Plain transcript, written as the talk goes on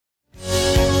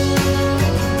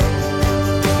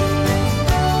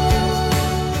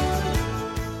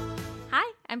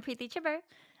Preeti Chibber.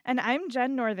 And I'm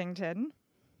Jen Northington.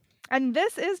 And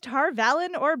this is Tar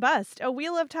Valon or Bust, a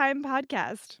Wheel of Time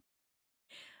podcast.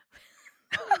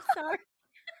 I'm sorry.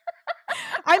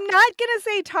 I'm not going to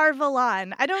say Tar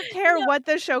Valon. I don't care what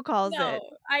the show calls it.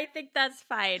 I think that's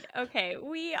fine. Okay,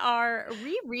 we are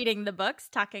rereading the books,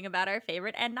 talking about our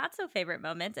favorite and not so favorite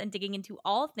moments, and digging into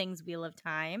all things Wheel of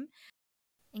Time,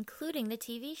 including the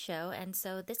TV show. And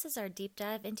so this is our deep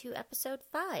dive into episode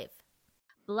 5,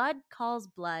 Blood Calls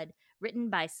Blood, written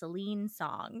by Celine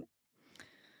Song.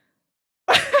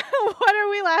 What are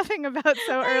we laughing about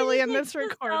so early in this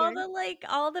recording?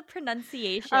 All the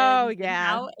pronunciation. Oh, yeah.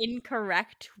 How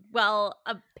incorrect,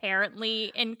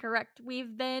 apparently incorrect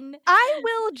we've been. I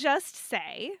will just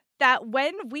say that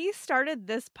when we started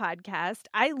this podcast,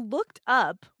 I looked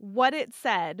up what it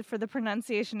said for the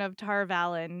pronunciation of Tar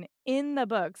Valon in the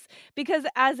books, because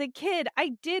as a kid,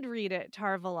 I did read it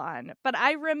Tar Valon, but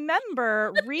I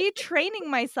remember retraining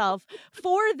myself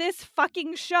for this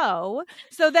fucking show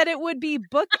so that it would be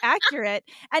book accurate.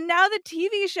 And now the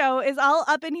TV show is all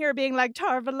up in here being like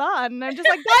Tar Valon. And I'm just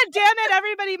like, God damn it,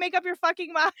 everybody make up your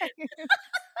fucking mind. I'm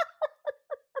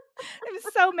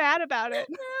so mad about it.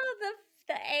 Oh,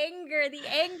 the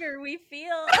anger we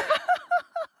feel.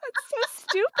 It's so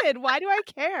stupid. Why do I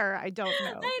care? I don't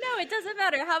know. I know, it doesn't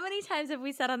matter. How many times have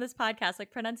we said on this podcast,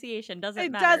 like, pronunciation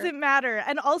doesn't matter? It doesn't matter.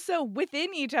 And also,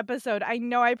 within each episode, I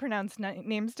know I pronounce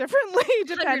names differently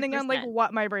depending 100%. On, like,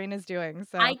 what my brain is doing.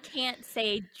 So I can't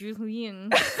say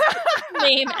Julian's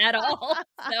name at all.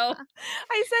 So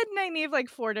I said Nynaeve like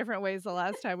 4 different ways the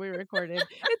last time we recorded.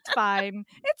 It's fine.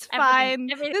 It's fine.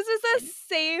 This is a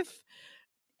safe,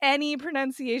 any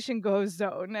pronunciation goes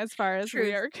zone as far as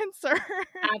we are concerned.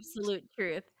 Absolute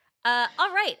truth. All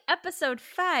right, episode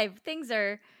 5. Things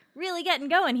are really getting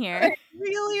going here. They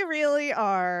really, really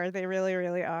are. They really,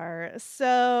 really are.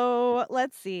 So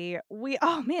let's see.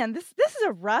 Oh man, this is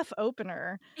a rough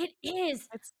opener. It is.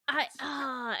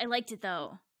 I liked it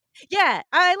though. Yeah,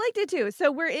 I liked it too.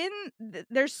 So we're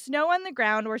there's snow on the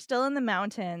ground. We're still in the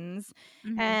mountains.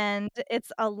 Mm-hmm. And it's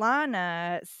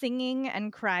Alanna singing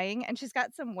and crying. And she's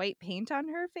got some white paint on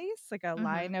her face, like a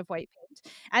line of white paint.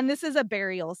 And this is a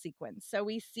burial sequence. So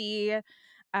we see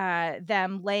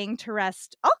them laying to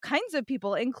rest all kinds of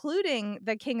people, including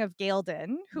the King of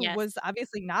Ghealdan, who was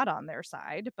obviously not on their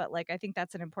side. But like, I think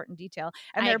that's an important detail.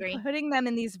 And they're putting them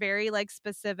in these very like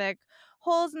specific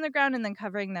holes in the ground and then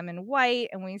covering them in white.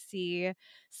 And we see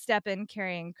Stepan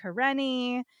carrying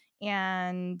Karenni,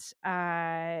 and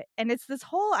it's this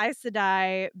whole Aes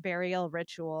Sedai burial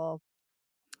ritual.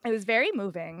 It was very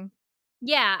moving.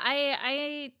 Yeah,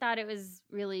 I thought it was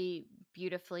really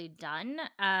beautifully done.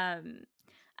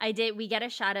 We get a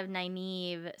shot of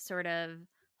Nynaeve sort of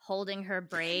holding her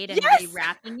braid and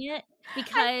rewrapping it,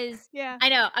 because I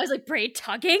know, I was like, braid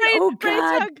tugging? Oh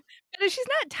God. Tug. But she's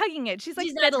not tugging it. She's like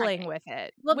fiddling with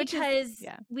it. Well, because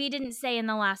we didn't say in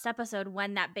the last episode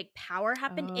when that big power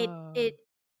happened, it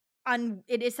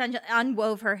essentially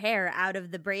unwove her hair out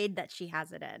of the braid that she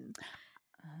has it in.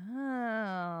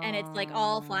 Oh. And it's like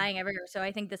all flying everywhere. So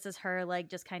I think this is her like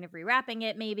just kind of rewrapping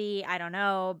it, maybe. I don't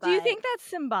know. But do you think that's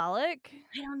symbolic?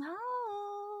 I don't know.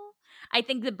 I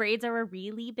think the braids are a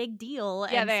really big deal.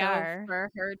 Yeah, they are.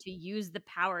 For her to use the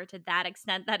power to that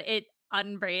extent that it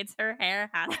unbraids her hair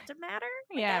has to matter.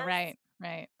 Yeah, right.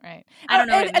 I don't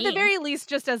know. At the very least,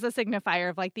 just as a signifier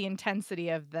of like the intensity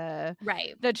of the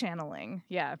channeling.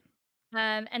 Yeah.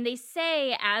 And they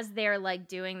say, as they're like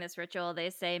doing this ritual, they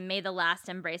say, "May the last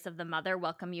embrace of the mother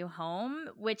welcome you home,"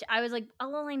 which I was like, oh,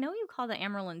 well, I know you call the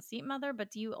Amyrlin Seat mother,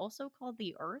 but do you also call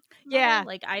the Earth mother? Yeah.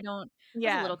 Like, I was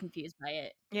a little confused by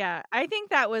it. Yeah, I think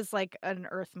that was like an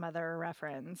Earth Mother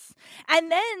reference. And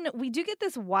then we do get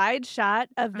this wide shot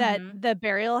of that the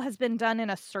burial has been done in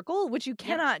a circle, which you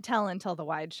cannot tell until the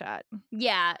wide shot.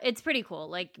 Yeah, it's pretty cool.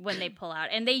 Like when they pull out,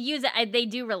 and they use it. They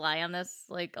do rely on this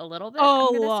like a little bit.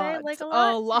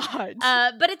 A lot.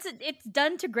 But it's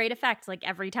done to great effect. Like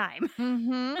every time.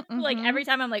 Like every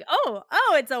time, I'm like, oh,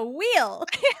 it's a wheel.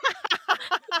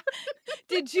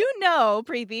 Did you know,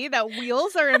 Preeti, that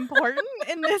wheels are important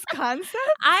in this concept?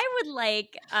 I would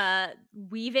like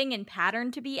weaving and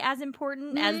pattern to be as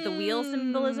important as the wheel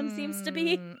symbolism seems to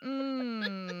be.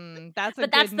 That's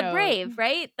the brave,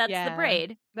 right? That's the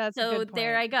braid. That's so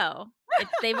there I go.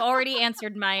 They've already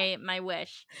answered my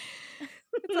wish.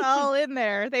 It's all in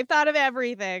there. They've thought of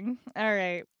everything. All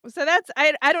right. So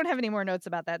I don't have any more notes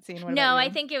about that scene. No, I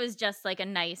think it was just like a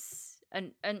nice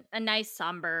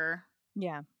somber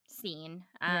scene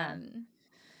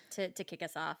to kick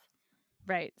us off.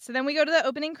 Right. So then we go to the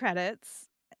opening credits,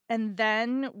 and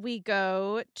then we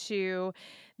go to,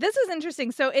 this was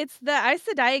interesting. So it's the Aes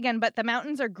Sedai again, but the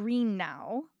mountains are green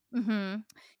now. Mm-hmm.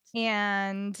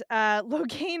 And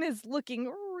Logain is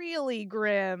looking really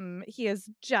grim. He is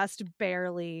just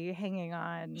barely hanging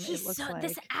on, it looks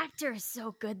This like. actor is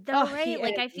so good though, Oh, right? he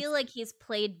Like I feel is. like he's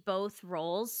played both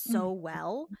roles Mm. so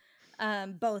well.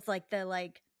 Both like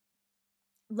the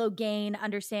Logain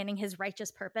understanding his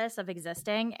righteous purpose of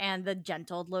existing and the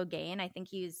gentle Logain. I think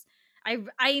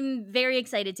I'm very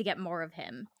excited to get more of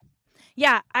him.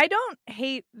 Yeah, I don't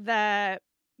hate the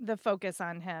focus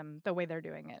on him, the way they're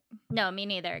doing it. No, me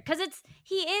neither. Because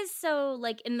he is so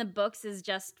like in the books is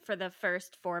just for the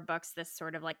first 4 books this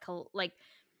sort of like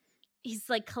he's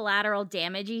like collateral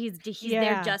damage. He's there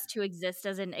Yeah. just to exist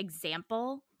as an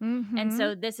example. Mm-hmm. And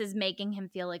so this is making him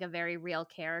feel like a very real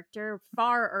character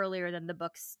far earlier than the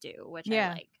books do, which I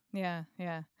like. Yeah.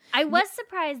 I was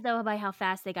surprised though by how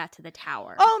fast they got to the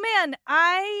tower. Oh man,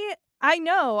 I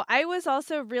know. I was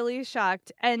also really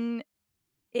shocked, and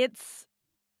it's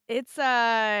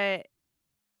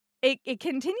it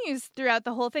continues throughout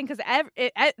the whole thing because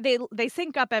they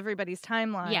sync up everybody's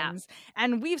timelines,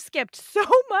 and we've skipped so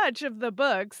much of the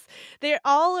books. They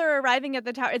all are arriving at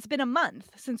the tower. It's been a month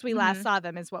since we last saw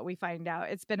them, is what we find out.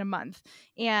 It's been a month,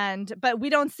 but we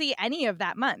don't see any of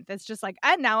that month. It's just like,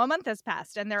 and now a month has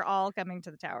passed, and they're all coming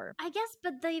to the tower. I guess,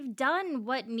 but they've done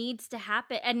what needs to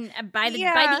happen, and by the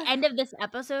end of this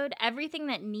episode, everything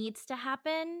that needs to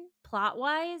happen plot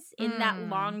wise in that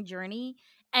long journey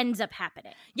ends up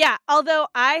happening. Yeah, although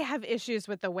I have issues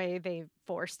with the way they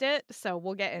forced it, so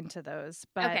we'll get into those.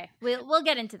 But okay, we'll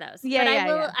get into those. Yeah,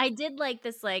 but I did like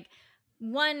this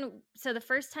one. So the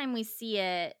first time we see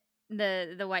it,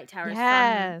 the White Towers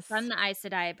from the Aes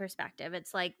Sedai perspective,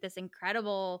 it's like this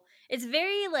incredible. It's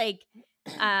very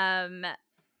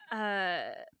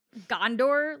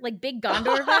Gondor, like big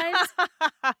Gondor vibes.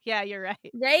 Yeah, you're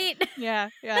right. Right? Yeah,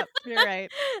 you're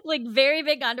right. Like very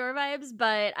big Gondor vibes,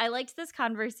 but I liked this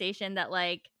conversation that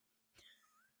Lan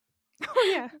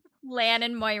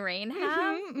and Moiraine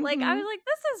have. Like I was like,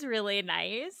 this is really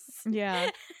nice. Yeah.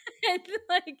 And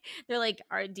they're like,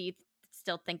 do you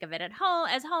still think of it at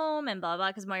home and blah blah,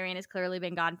 because Moiraine has clearly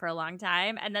been gone for a long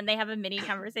time. And then they have a mini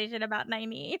conversation about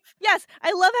Nynaeve. Yes,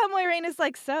 I love how Moiraine is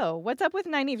like, so what's up with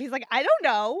Nynaeve? He's like, I don't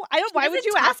know. Why would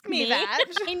you ask me that?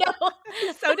 I know.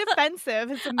 He's so defensive.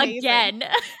 It's amazing. Again.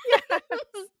 Yes.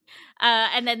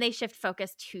 And then they shift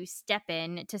focus to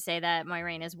Steppen to say that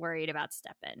Moiraine is worried about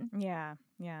Steppen. Yeah.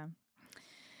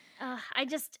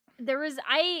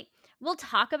 We'll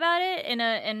talk about it in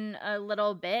a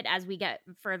little bit as we get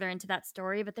further into that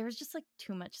story, but there was just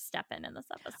too much Steppen in this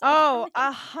episode. Oh,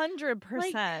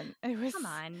 100%. It was, come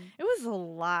on. It was a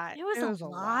lot. It was a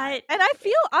lot. And I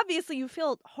feel, obviously you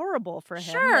feel horrible for him.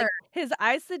 Sure. His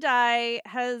Aes Sedai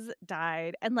has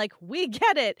died, and we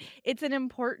get it. It's an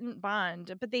important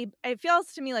bond, but it feels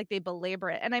to me like they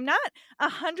belabor it, and I'm not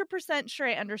 100% sure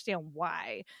I understand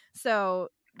why. So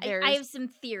I have some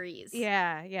theories.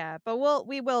 Yeah. But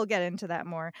we will get into that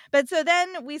more. But so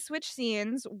then we switch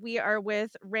scenes. We are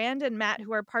with Rand and Mat,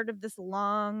 who are part of this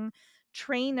long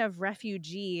train of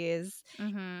refugees.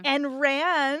 Mm-hmm. And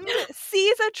Rand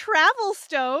sees a travel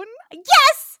stone.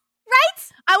 Yes! Right?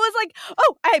 I was like,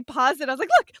 oh, I paused it. I was like,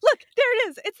 look, there it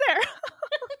is. It's there.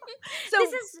 So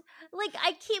this is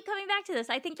I keep coming back to this.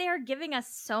 I think they are giving us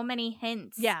so many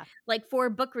hints. Yeah. For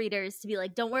book readers to be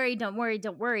like, don't worry.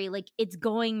 It's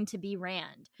going to be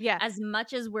Rand. Yeah. As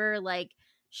much as we're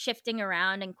shifting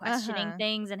around and questioning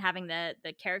things and having the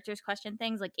characters question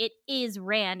things, it is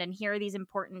Rand, and here are these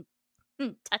important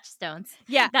touchstones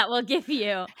that will give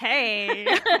you. Hey,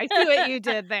 I see what you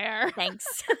did there. Thanks.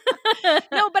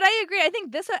 No, but I agree. I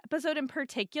think this episode in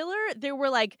particular, there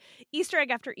were Easter egg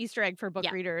after Easter egg for book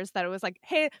readers that it was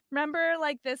hey, remember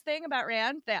this thing about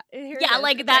Rand? That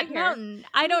that mountain.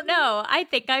 I don't know. I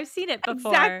think I've seen it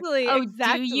before. Exactly. Oh,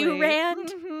 exactly. do you,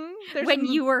 Rand? Mm-hmm. When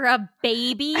you were a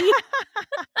baby?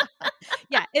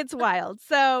 Yeah, it's wild.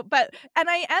 So, and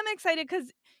I am excited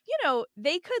because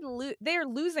they're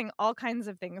losing all kinds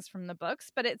of things from the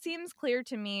books, but it seems clear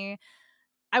to me.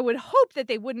 I would hope that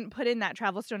they wouldn't put in that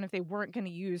travel stone if they weren't going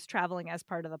to use traveling as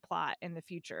part of the plot in the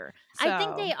future. So. I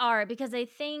think they are, because I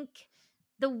think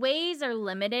the ways are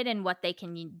limited in what they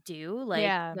can do,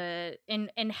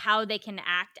 in how they can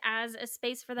act as a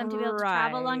space for them to be able to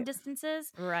travel long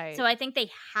distances. Right. So I think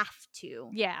they have to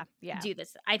do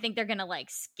this. I think they're gonna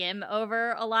skim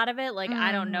over a lot of it.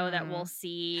 I don't know that we'll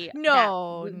see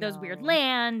those weird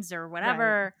lands or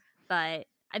whatever, but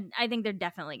I think they're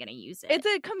definitely going to use it. It's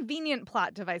a convenient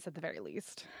plot device at the very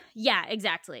least. Yeah,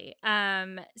 exactly.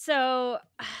 So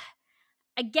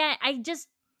again, I just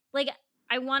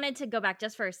I wanted to go back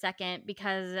just for a second,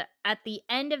 because at the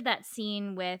end of that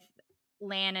scene with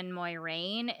Lan and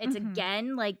Moiraine, it's Mhm.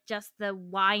 again like just the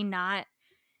why not.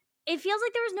 It feels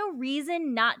like there was no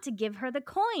reason not to give her the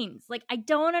coins. Like, I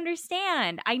don't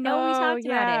understand. I know we Oh, talked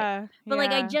about it, yeah. but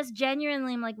like I Yeah. just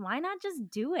genuinely am like, why not just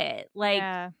do it? Like,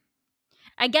 Yeah.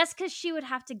 I guess because she would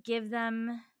have to give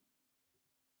them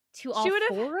to all She would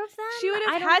have 4 of she them? would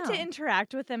have I don't had to know.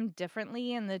 interact with them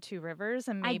differently in the Two Rivers,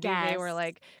 and I maybe they were guess.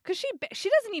 like, because she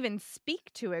doesn't even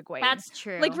speak to Egwene. That's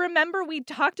Like, true. remember we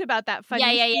talked about that Yeah, funny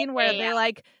yeah, yeah, scene yeah, where yeah. they,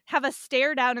 like, have a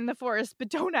stare down in the forest, but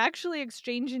don't actually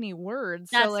exchange any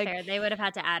words, so, That's like, fair. They would have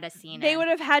had to add a scene they in. would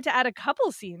have had to add a couple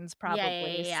scenes Yeah, yeah, yeah,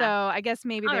 probably, so yeah. I guess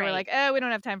maybe they were Alright. like, "Oh, we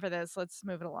don't have time for this, let's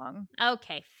move it along."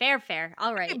 Okay. Fair, fair.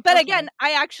 Alright. But Okay. again,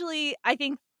 I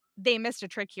think they missed a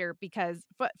trick here because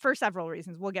for several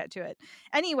reasons. We'll get to it.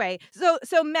 Anyway,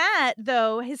 so Matt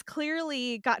though has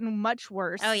clearly gotten much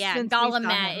worse Oh, yeah. since we Gollum saw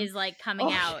Matt him. is, like, coming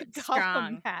Oh, out Gollum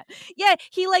strong. Matt. Yeah,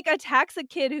 he like attacks a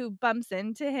kid who bumps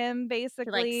into him He, like,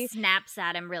 basically, snaps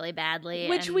at him really badly,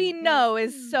 which we and you're like, know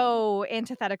is so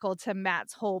antithetical to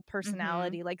Matt's whole Mhm.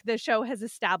 personality. Like the show has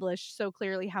established so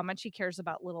clearly how much he cares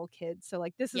about little kids. So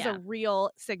like this is a Yeah.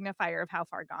 real signifier of how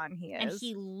far gone he And is.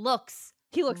 he looks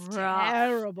He looks rough.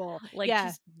 terrible. Like, Yeah.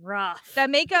 just rough. The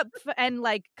makeup and,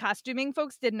 like, costuming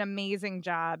folks did an amazing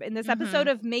job in this episode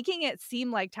Mhm. of making it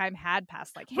seem like time had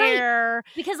passed, like, Right. hair.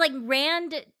 Because, like,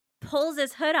 Rand pulls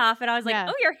his hood off, and I was like, Yeah.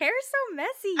 "Oh, your hair's so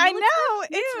messy. I You look so know,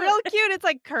 it's cute." real cute, it's,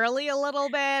 like, curly a little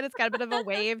bit, it's got a bit of a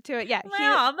wave to it. Yeah, I'm like,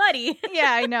 "Aw, buddy."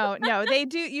 yeah, I know. No, they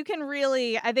do you can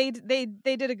really they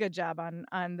did a good job on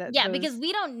Yeah, those. because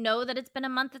we don't know that it's been a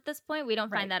month at this point. We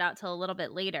don't Right. find that out till a little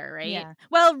bit later, right? Yeah.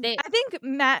 Well, They I think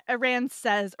Rand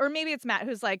says, or maybe it's Matt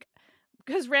who's like,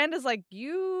 because Rand is like,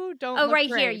 "You don't Oh, look right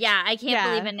here. great." Yeah, I can't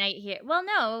believe Yeah. a night here. Well,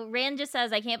 no, Rand just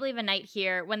says, "I can't believe a night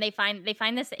here." When they find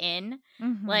this inn,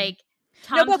 Mhm. like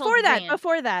No, Tom told Rand.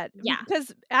 before that, Yeah.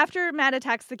 because after Matt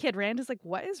attacks the kid, Rand is like,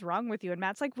 "What is wrong with you?" And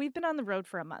Matt's like, "We've been on the road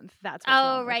for a month. That's what's Oh,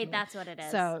 wrong with right, me." that's what it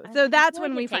is. So, I was so like, I that's feel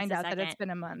when like we it takes find a out that it's second. been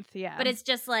a month. Yeah. But it's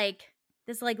just like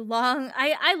this like long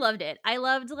I loved it. I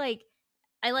loved like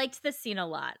I liked this scene a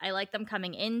lot. I liked them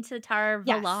coming into Tar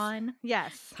yes, Valon.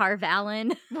 yes, Tar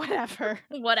Valon. whatever.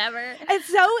 Whatever. It's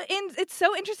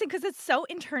so interesting because it's so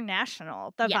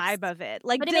international. The Yes. vibe of it,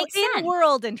 like But it makes in sense.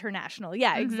 world international.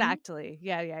 Yeah, Mhm. exactly.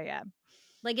 Yeah, yeah, yeah.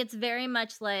 Like it's very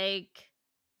much like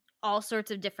all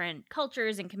sorts of different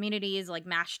cultures and communities like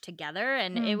mashed together,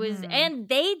 and it was Mhm. and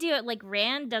they do it like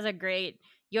Rand does a great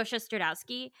Yosha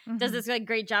Stradowski does Mhm. this like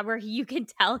great job where you can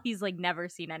tell he's like never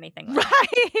seen anything like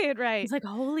that. Right. He's like,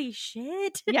 holy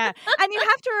shit. Yeah, and you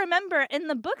have to remember, in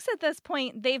the books at this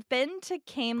point, they've been to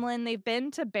Camelin, they've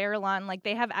been to Baerlon, like,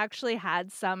 they have actually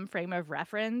had some frame of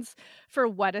reference for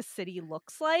what a city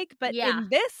looks like, but Yeah. in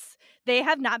this, they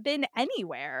have not been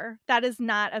anywhere that is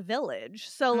not a village,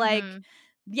 so, like, Mhm.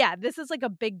 yeah, this is, like, a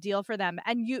big deal for them,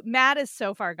 and Matt is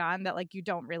so far gone that, like, you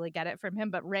don't really get it from him,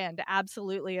 but Rand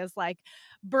absolutely is, like,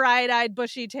 bright-eyed,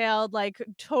 bushy-tailed, like,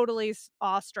 totally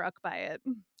awestruck by it.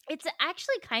 It's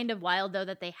actually kind of wild though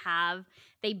that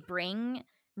they bring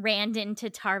Rand into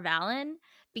Tar Valon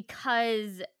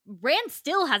because Rand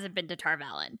still hasn't been to Tar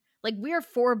Valon. Like we're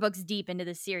 4 books deep into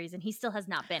the series and he still has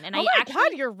not been. And Oh my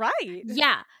god, you're right!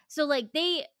 yeah. So like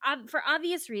they for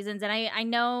obvious reasons, and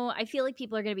I feel like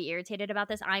people are going to be irritated about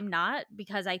this. I'm not,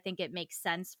 because I think it makes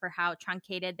sense for how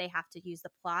truncated they have to use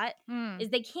the plot. Mm. Is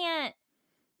they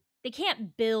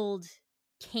can't build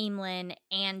Camelin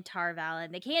and Tar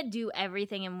Valon. They can't do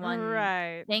everything in one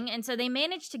Right. thing. And so they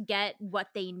managed to get what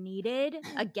they needed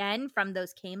again from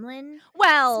those Camelin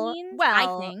scenes,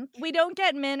 I think. We don't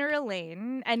get Min or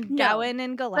Elaine and No, Gowan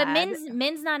and Galad. But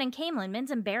Min's not in Camelin. Min's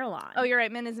in Baerlon. Oh, you're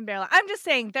right. Min is in Baerlon. I'm just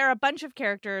saying there are a bunch of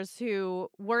characters who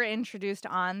were introduced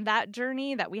on that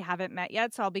journey that we haven't met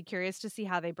yet. So I'll be curious to see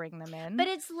how they bring them in. But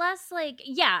it's less like,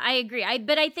 yeah, I agree.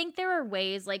 But I think there are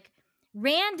ways like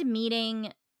Rand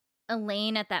meeting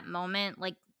Elaine at that moment,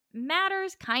 like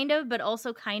matters kind of, but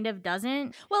also kind of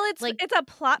doesn't. Well, it's like a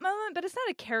plot moment, but it's not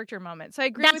a character moment. So I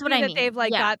agree That's with what you I that mean. they've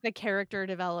like Yeah. got the character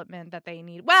development that they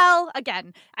need. Well,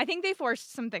 again, I think they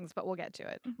forced some things, but we'll get to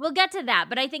it. We'll get to that,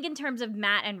 but I think in terms of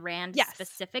Matt and Rand Yes.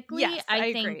 specifically, Yes,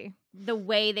 I think agree. the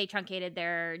way they truncated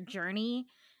their journey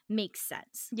makes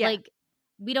sense. Yeah. Like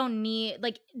we don't need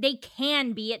like they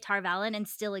can be at Tar Valon and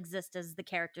still exist as the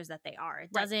characters that they are.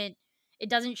 It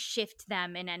doesn't shift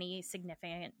them in any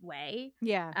significant way.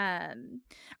 Yeah.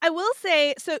 I will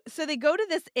say, so they go to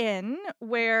this inn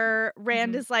where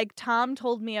Rand is like, Tom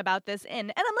told me about this inn.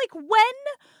 And I'm like,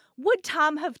 when would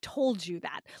Tom have told you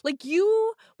that? Like,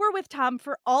 you were with Tom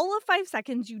for all of 5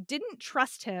 seconds. You didn't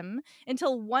trust him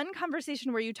until one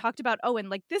conversation where you talked about Owen.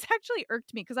 Like, this actually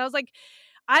irked me because I was like,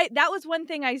 that was one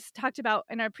thing I talked about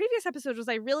in our previous episode was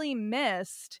I really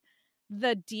missed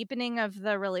the deepening of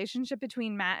the relationship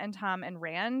between Matt and Tom and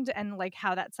Rand and like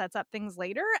how that sets up things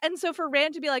later. And so for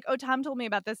Rand to be like, oh, Tom told me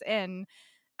about this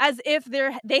as if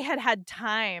they had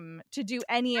time to do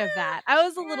any of that. I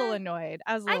was a little annoyed.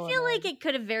 I feel like it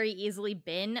could have very easily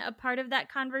been a part of that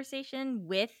conversation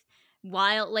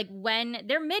when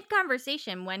they're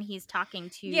mid-conversation when he's talking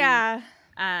to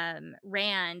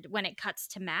Rand when it cuts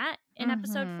to Matt in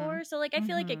episode 4. So like I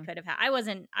feel like it could have I was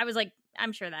like,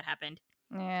 I'm sure that happened.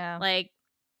 Yeah. Like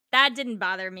that didn't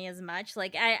bother me as much.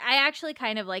 Like I actually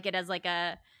kind of like it as like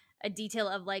a detail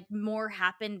of like more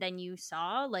happened than you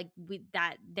saw, like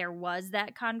that there was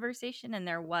that conversation and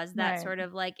there was that sort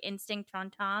of like instinct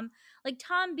on Tom, like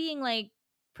Tom being like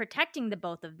protecting the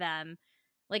both of them.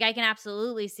 Like I can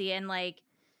absolutely see, and like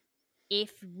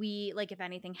if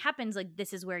anything happens, like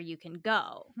this is where you can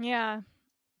go. Yeah.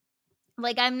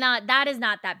 Like that is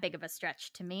not that big of a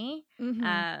stretch to me.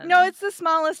 No, it's the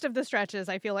smallest of the stretches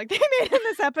I feel like they made in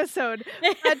this episode.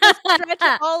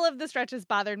 All of the stretches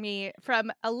bothered me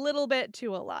from a little bit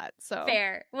to a lot. So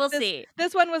fair. We'll see.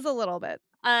 This one was a little bit.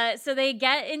 So they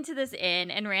get into this inn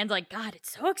and Rand's like, God,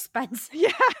 it's so expensive.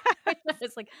 Yeah.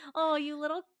 It's like, oh, you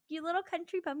little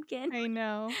country pumpkin. I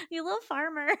know. You little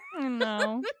farmer. I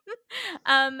know.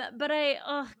 But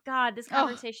oh God, this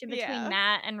conversation between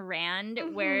Matt and Rand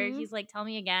where he's like, tell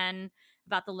me again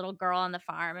about the little girl on the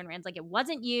farm, and Rand's like, it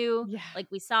wasn't you. Yeah. Like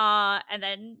we saw, and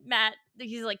then Matt,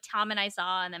 he's like, Tom and I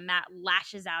saw, and then Matt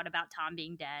lashes out about Tom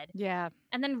being dead. Yeah.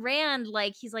 And then Rand,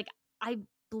 like, he's like,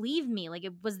 believe me, like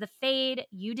it was the Fade.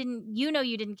 You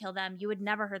didn't kill them. You would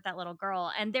never hurt that little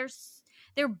girl. And they're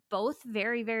both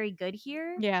very, very good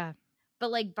here. Yeah.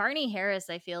 But like Barney Harris,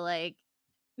 I feel like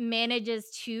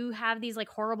manages to have these like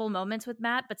horrible moments with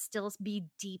Matt, but still be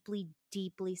deeply,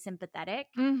 deeply sympathetic.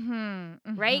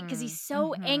 Right? Because he's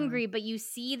so angry, but you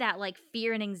see that like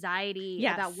fear and anxiety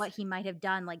about what he might have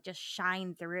done, like just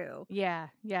shine through. Yeah.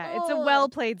 Yeah. It's a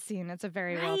well-played scene. It's a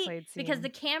very well-played scene. Because the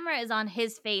camera is on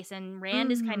his face and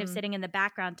Rand is kind of sitting in the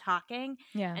background talking.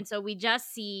 Yeah. And so we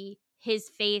just see his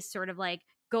face sort of like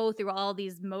go through all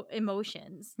these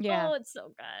emotions. Yeah. Oh, it's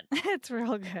so good. It's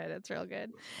real good. It's real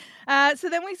good. So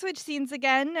then we switch scenes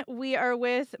again. We are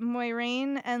with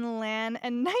Moiraine and Lan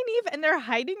and Nynaeve, and they're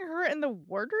hiding her in the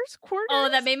warders' quarters. Oh,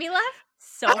 that made me laugh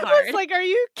so hard. I was like, are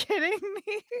you kidding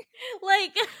me?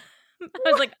 Like, I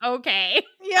was like, okay.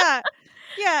 Yeah.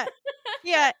 Yeah.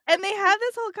 Yeah. And they have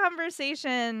this whole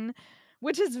conversation,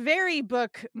 which is very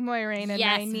book Moiraine and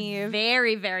Nynaeve.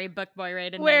 Very, very book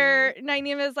Moiraine and where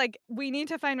Nynaeve is like, we need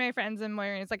to find my friends, and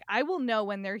Moiraine is like, I will know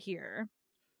when they're here.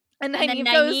 And Nynaeve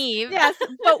goes, yes,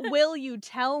 but will you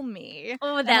tell me?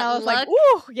 Oh, that look. Like,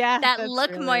 ooh, yeah. That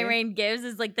look Moiraine gives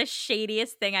is like the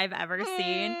shadiest thing I've ever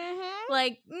seen.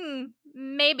 Like,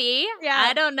 maybe. Yeah.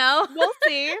 I don't know. We'll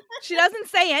see. She doesn't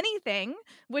say anything,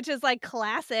 which is like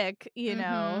classic, you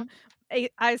know.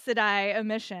 Aes Sedai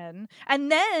omission.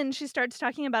 And then she starts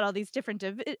talking about all these different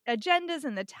agendas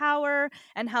in the tower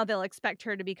and how they'll expect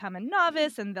her to become a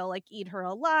novice and they'll like eat her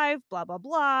alive, blah, blah,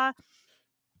 blah.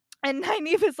 And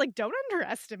Nynaeve is like, don't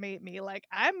underestimate me. Like,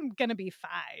 I'm going to be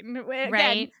fine. Again,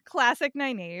 right. Classic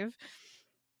Nynaeve.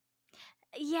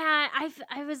 Yeah,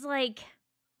 I was like,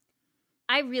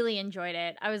 I really enjoyed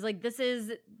it. I was like, this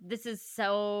to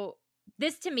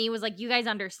me was like, you guys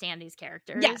understand these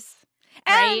characters. Yes.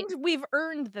 Right? And we've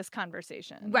earned this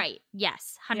conversation. Right.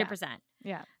 Yes. 100%.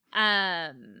 Yeah.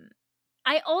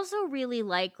 I also really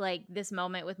like this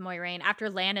moment with Moiraine after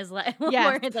Lan is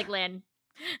Moiraine's like, Lan.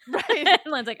 Right.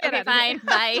 Lan's like, okay, fine.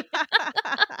 Bye.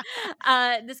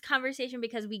 This conversation,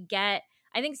 because we get,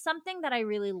 I think something that I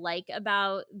really like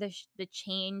about the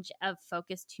change of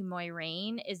focus to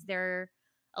Moiraine is they're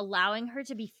allowing her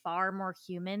to be far more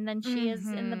human than she is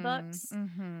in the books.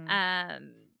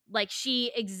 Like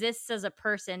she exists as a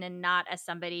person and not as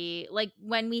somebody, like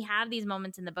when we have these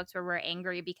moments in the books where we're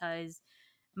angry because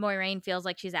Moiraine feels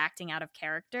like she's acting out of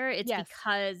character, it's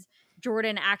because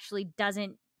Jordan actually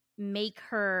doesn't make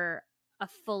her a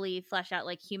fully fleshed out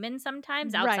like human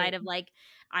sometimes, outside of like,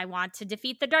 I want to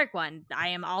defeat the Dark One, I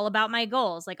am all about my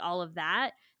goals, like all of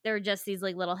that. There are just these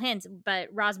like little hints, but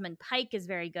Rosamund Pike is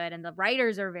very good and the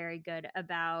writers are very good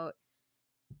about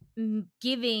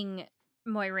giving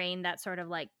Moiraine that sort of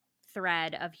like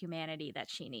thread of humanity that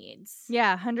she needs.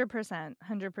 Yeah, 100%.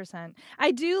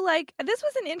 I do like, this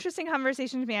was an interesting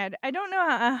conversation to me. I don't know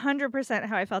 100%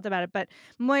 how I felt about it, but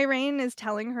Moiraine is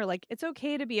telling her like, it's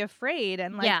okay to be afraid.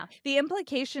 And like the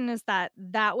implication is that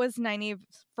was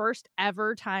Nynaeve's first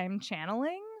ever time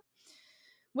channeling,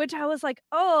 which I was like,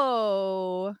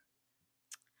 oh.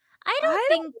 I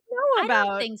don't know I about.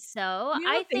 don't think so. You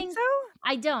don't think so?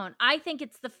 I don't. I think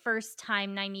it's the first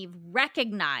time Nynaeve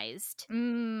recognized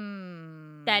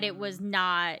that it was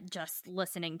not just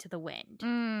listening to the wind.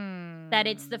 That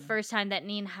it's the first time that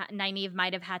Nynaeve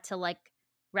might have had to like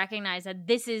recognize that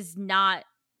this is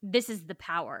the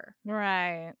power.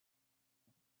 Right.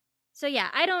 So yeah,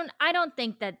 I don't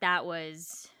think that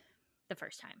was the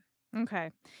first time.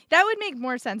 Okay. That would make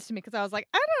more sense to me because I was like,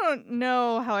 I don't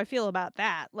know how I feel about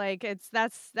that. Like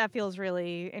that feels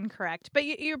really incorrect. But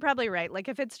you're probably right. Like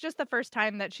if it's just the first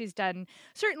time that she's done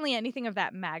certainly anything of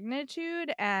that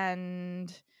magnitude,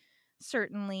 and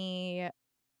certainly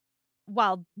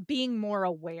while being more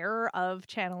aware of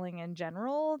channeling in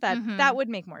general, that would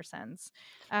make more sense.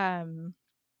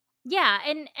 Yeah,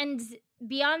 and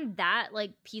beyond that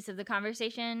like piece of the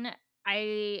conversation,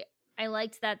 I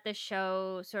liked that the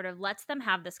show sort of lets them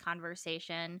have this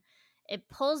conversation. It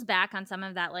pulls back on some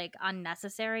of that like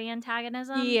unnecessary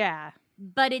antagonism. Yeah.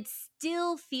 But it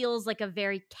still feels like a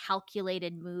very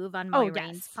calculated move on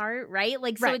Moiraine's part, right?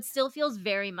 Like, so it still feels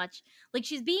very much like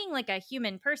she's being like a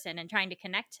human person and trying to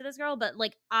connect to this girl, but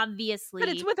like obviously, but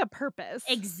it's with a purpose.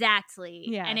 Exactly.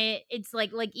 Yeah. And it's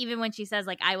like even when she says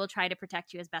like, I will try to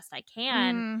protect you as best I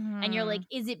can. And you're like,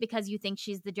 is it because you think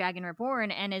she's the Dragon Reborn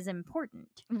and is important?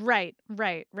 Right.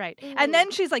 And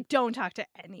then she's like, don't talk to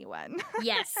anyone.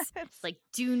 Yes. It's like,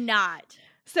 do not.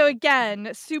 So again,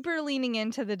 super leaning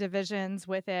into the divisions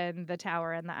within the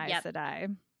Tower and the Aes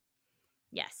Sedai.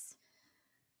 Yes.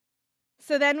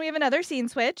 So then we have another scene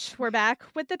switch. We're back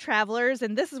with the Travelers,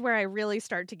 and this is where I really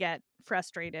start to get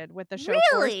frustrated with the show.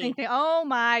 Really? Oh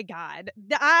my God.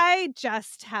 I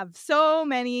just have so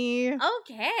many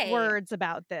words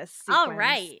about this sequence. All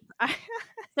right.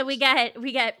 So we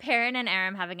get Perrin and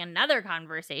Aram having another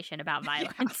conversation about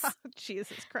violence. Yeah.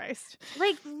 Jesus Christ.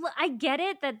 Like, I get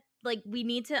it that like we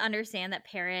need to understand that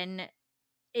Perrin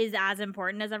is as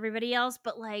important as everybody else,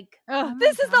 but like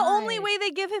this is the only way they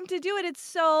give him to do it. It's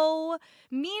so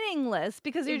meaningless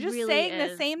because you're just really saying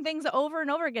the same things over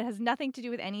and over again. It has nothing to do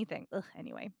with anything.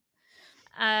 Anyway.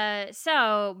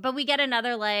 But we get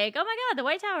another like, oh my God, the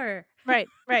White Tower. Right.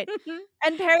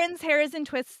 And Perrin's hair is in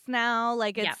twists now,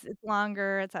 like it's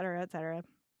longer, etc.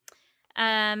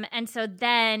 And so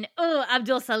then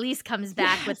Abdul Salis comes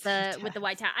back with the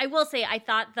White Tower. I will say I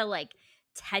thought the like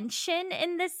tension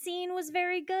in this scene was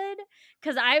very good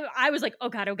because I was like, oh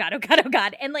God,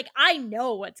 and like I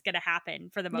know what's gonna happen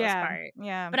for the most part.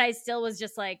 Yeah. But I still was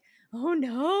just like, oh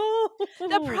no.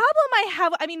 The problem I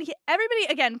have, I mean, everybody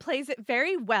again plays it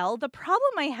very well. The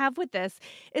problem I have with this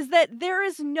is that there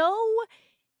is no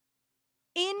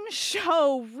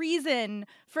in-show reason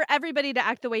for everybody to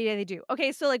act the way they do.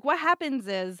 Okay, so like what happens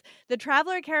is the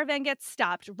Traveler caravan gets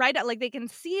stopped right at, like they can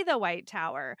see the White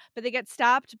Tower, but they get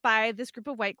stopped by this group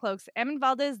of White Cloaks.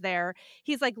 Eminvalda is there.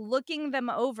 He's like looking them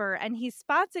over and he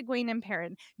spots Egwene and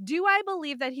Perrin. Do I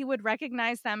believe that he would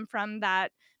recognize them from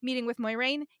that meeting with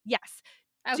Moiraine? Yes.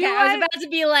 Okay, I was about to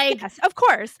be like, yes, of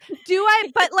course. Do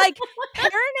I? But like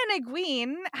Perrin and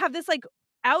Egwene have this like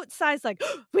outsized like,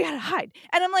 we gotta hide.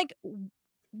 And I'm like,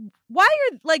 why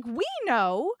are like we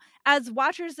know as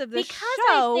watchers of the show,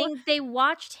 I think they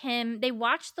watched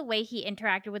the way he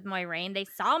interacted with Moiraine. They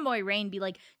saw Moiraine be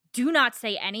like, do not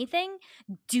say anything,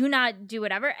 do not do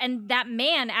whatever, and that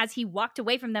man as he walked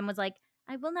away from them was like,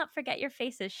 I will not forget your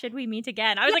faces should we meet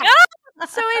again. I was like, oh!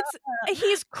 So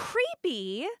he's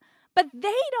creepy, but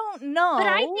they don't know. But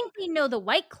I think they know the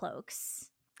White Cloaks.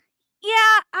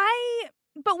 Yeah,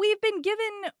 but we've been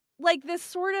given like this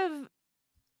sort of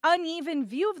uneven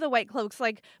view of the White Cloaks.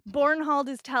 Like Bornhald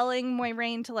is telling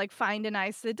Moiraine to like find an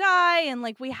Aes Sedai, and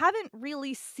like we haven't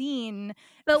really seen,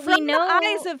 but from the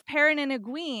eyes of Perrin and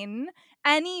Egwene,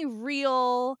 any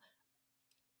real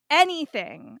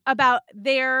anything about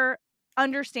their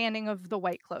understanding of the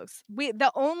White Cloaks.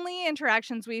 The only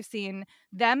interactions we've seen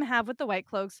them have with the White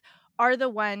Cloaks are the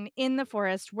one in the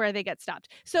forest where they get stopped.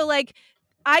 So like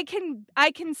I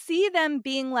can see them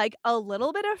being like a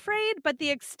little bit afraid, but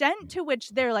the extent to which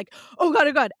they're like, oh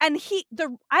God, and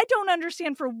I don't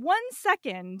understand for 1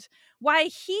 second why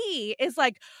he is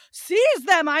like, seize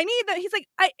them, I need them. He's like,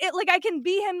 I can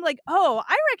be him like, oh,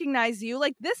 I recognize you.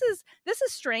 Like this is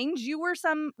strange. You were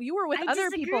with other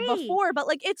people before, but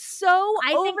like it's so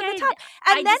over the top.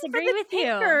 And then for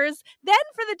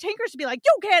the Tinkers to be like,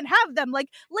 you can't have them. Like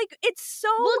it's so.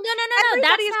 Well, no.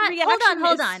 That's not.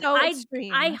 Hold on. So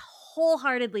extreme. I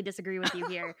wholeheartedly disagree with you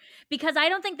here because I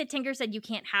don't think the Tinker said you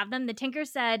can't have them. The Tinker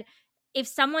said if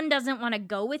someone doesn't want to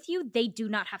go with you, they do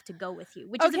not have to go with you,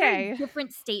 which is a very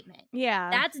different statement.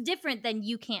 Yeah. That's different than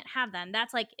you can't have them.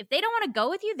 That's like, if they don't want to go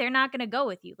with you, they're not going to go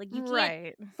with you. Like, you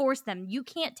can't force them. You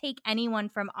can't take anyone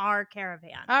from our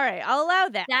caravan. All right, I'll allow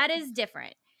that. That is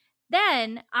different.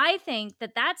 Then I think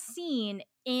that scene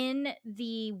in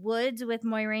the woods with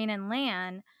Moiraine and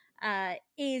Lan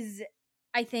is,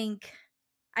 I think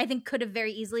could have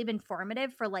very easily been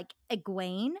formative for like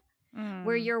Egwene.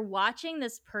 Where you're watching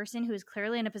this person who is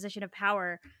clearly in a position of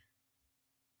power,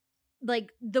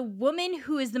 like the woman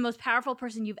who is the most powerful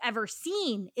person you've ever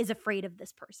seen is afraid of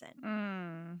this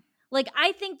person. Like,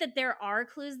 I think that there are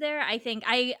clues there. I think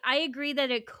I agree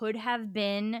that it could have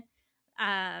been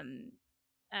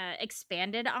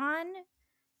expanded on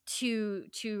to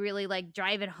really like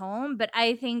drive it home, but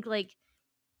I think like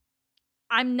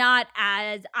I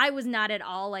was not at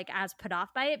all like as put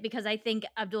off by it, because I think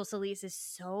Abdul Salis is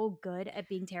so good at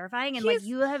being terrifying. And like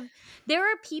there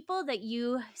are people that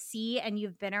you see and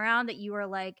you've been around that you are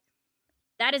like,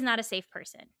 that is not a safe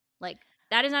person. Like,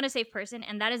 that is not a safe person,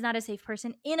 and that is not a safe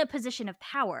person in a position of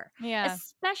power. Yeah.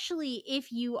 Especially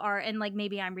if you are, and like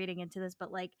maybe I'm reading into this,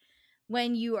 but like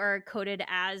when you are coded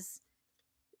as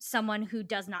someone who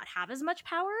does not have as much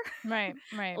power, right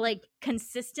like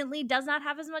consistently does not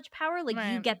have as much power, like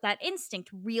you get that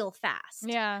instinct real fast,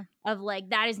 of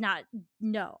like, that is not,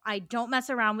 no, I don't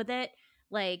mess around with it.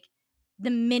 Like,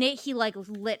 the minute he like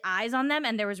lit eyes on them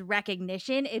and there was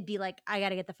recognition, it'd be like, I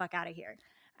gotta get the fuck out of here.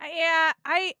 Yeah,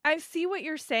 I see what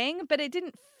you're saying, but it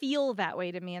didn't feel that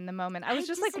way to me in the moment. I was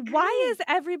just like, why is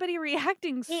everybody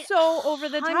reacting so over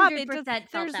the top?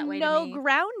 There's no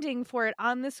grounding for it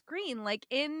on the screen. Like,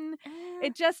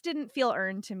 it just didn't feel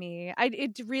earned to me.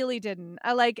 It really didn't.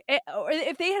 I like it, or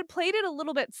if they had played it a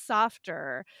little bit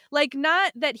softer, like,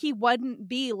 not that he wouldn't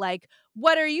be like,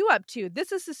 what are you up to?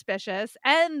 This is suspicious.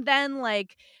 And then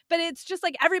like, but it's just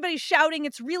like everybody's shouting.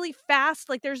 It's really fast.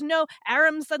 Like, there's no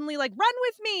Aram suddenly like, run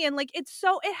with me. And like, it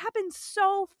happens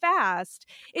so fast.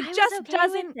 It just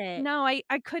doesn't. No, I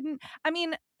couldn't. I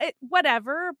mean,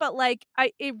 whatever. But like,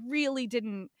 it really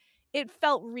didn't. It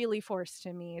felt really forced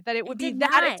to me that it would be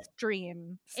that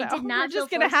extreme. So it did not. We're just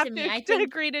gonna have to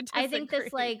agree to disagree. I think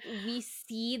this, like, we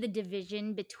see the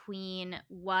division between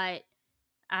what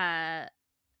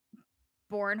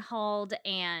Bornhald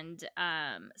and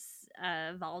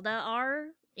Valda are,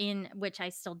 in which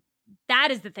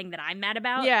that is the thing that I'm mad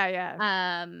about.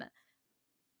 Yeah.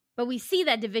 But we see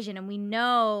that division, and we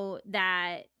know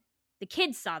that the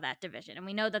kids saw that division, and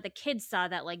we know that the kids saw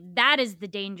that, like, that is the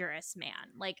dangerous man.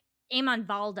 Like, Aemon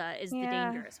Valda is the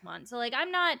dangerous one. So like,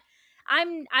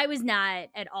 I was not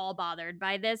at all bothered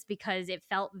by this, because it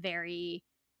felt very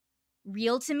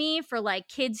real to me for like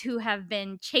kids who have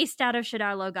been chased out of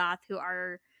Shadar Logoth, who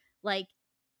are like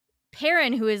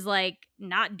Perrin, who is like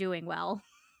not doing well.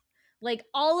 Like,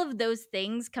 all of those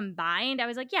things combined, I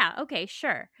was like, yeah, okay,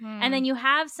 sure. And then you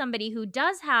have somebody who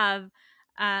does have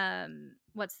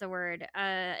what's the word,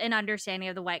 an understanding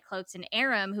of the White Cloaks, and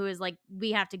Aram, who is like,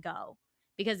 we have to go,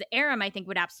 because Aram, I think,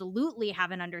 would absolutely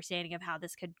have an understanding of how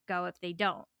this could go if they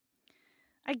don't.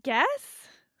 I guess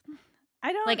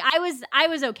I don't, like, I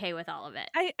was okay with all of it.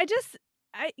 I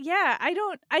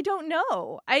don't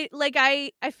know.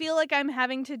 I feel like I'm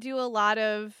having to do a lot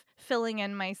of filling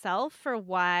in myself for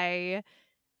why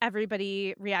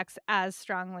everybody reacts as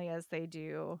strongly as they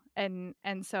do, and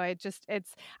so I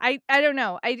don't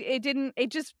know. It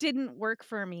just didn't work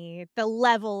for me, the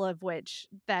level of which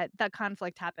that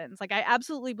conflict happens. Like, I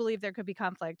absolutely believe there could be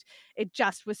conflict. It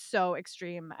just was so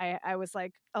extreme. I was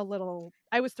like I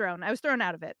was thrown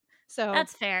out of it. So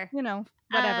that's fair. You know,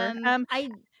 whatever.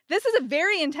 This is a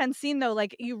very intense scene, though.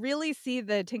 Like, you really see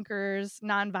the Tinker's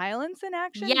nonviolence in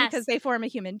action, because they form a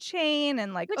human chain,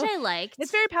 and like, which I liked.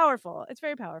 It's very powerful. It's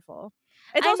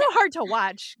also hard to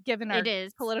watch, given our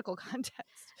political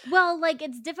context. Well, like,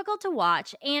 it's difficult to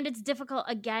watch, and it's difficult.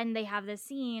 Again, they have this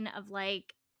scene of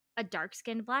like a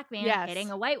dark-skinned black man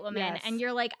hitting a white woman, and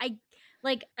you're like,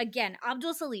 again,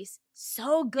 Abdul Salis,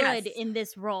 so good in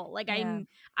this role. Like,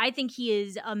 I think he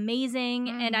is amazing,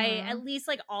 and I, at least,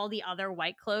 like, all the other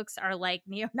White Cloaks are like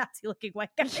neo-Nazi looking white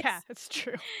guys. Yeah, it's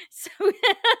true. So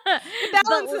it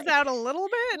balances out a little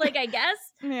bit, like, I guess.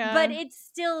 Yeah. But it's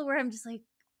still where I'm just like,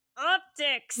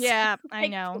 optics. Yeah, I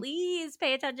Like, know. please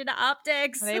pay attention to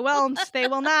optics. They won't. They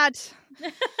will not.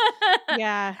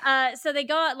 Yeah. So they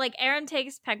go, like, Aaron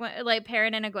takes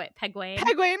Perrin and Egwene.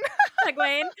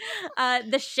 Egwene.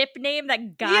 The ship name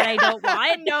that God Yeah. I don't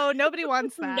want. No, nobody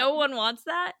wants that. No one wants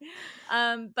that.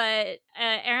 But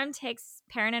Aaron takes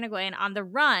Perrin and Egwene on the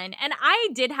run, and I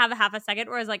did have a half a second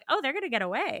where I was like, "Oh, they're gonna get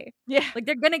away." Yeah. Like,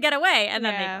 they're gonna get away, and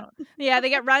then they don't. Yeah, they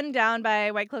get run down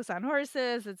by White Cloaks on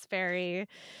horses. It's very.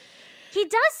 He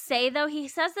does say, though, he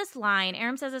says this line,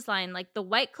 Aram says this line, like, the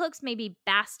White Cloaks may be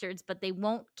bastards, but they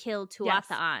won't kill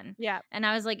Tuatha'an. Yeah. And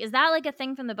I was like, is that like a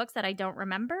thing from the books that I don't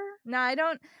remember? No, I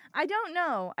don't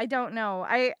know.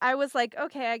 I was like,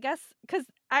 okay, I guess, because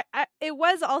it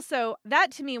was also,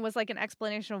 that to me was like an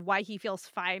explanation of why he feels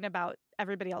fine about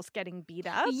everybody else getting beat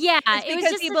up. Yeah, It's it was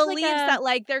because just he such, believes like, that,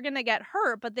 like, they're gonna get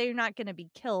hurt, but they're not gonna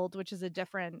be killed, which is a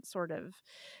different sort of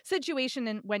situation.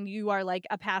 And when you are like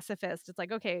a pacifist, it's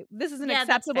like, okay, this is an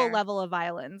acceptable level of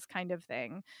violence, kind of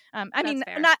thing. I mean,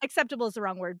 fair. not acceptable is the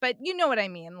wrong word, but you know what I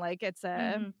mean. Like, it's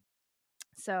a.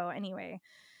 So anyway.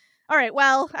 All right,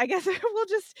 well, I guess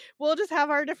we'll just have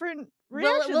our different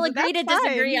reactions. We'll agree to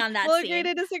disagree on that We'll scene. agree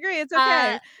to disagree. It's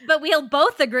okay. But we'll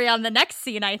both agree on the next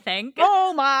scene, I think.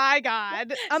 Oh my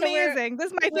God. Amazing. This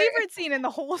is my favorite scene in the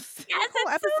whole episode.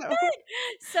 So good.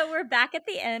 So we're back at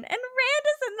the inn, and Rand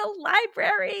is in the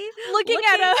library looking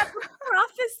at a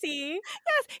prophecy.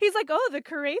 Yes. He's like, oh, the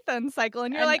Carathon cycle.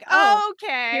 And you're like,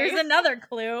 okay. Here's another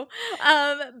clue.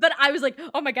 But I was like,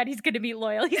 oh my God, he's going to be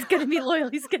loyal. He's going to be loyal.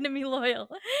 He's going to be loyal.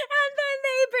 And then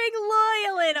they bring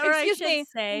Loyal in, or I should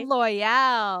say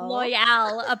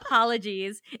Loyal.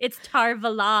 Apologies. It's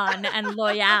Tar-Valon and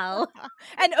Loyal.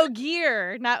 And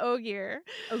Ogier, not Ogier.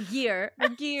 Ogier.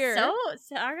 So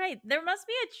all right. There must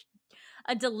be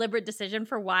a deliberate decision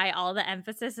for why all the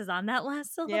emphasis is on that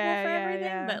last syllable for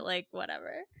everything, but like,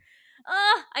 whatever.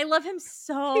 I love him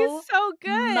so He's so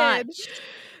good. much.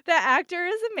 The actor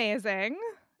is amazing.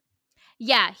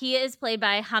 Yeah, he is played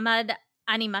by Hamad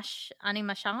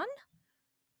Animashan.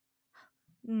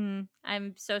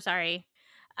 I'm so sorry.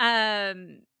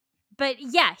 But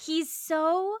yeah, he's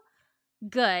so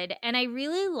good. And I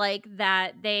really like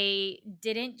that they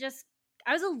didn't just,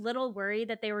 I was a little worried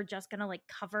that they were just going to like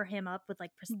cover him up with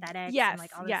like prosthetics and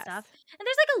like all this stuff. And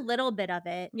there's like a little bit of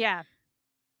it. Yeah.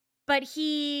 But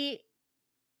it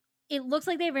looks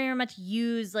like they very much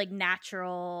use like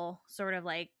natural sort of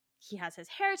like, he has his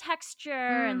hair texture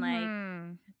and like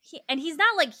he's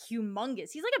not like humongous.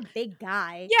 He's like a big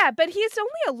guy. Yeah, but he's only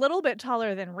a little bit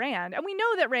taller than Rand. And we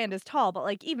know that Rand is tall, but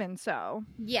like even so.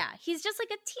 Yeah, he's just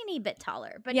like a teeny bit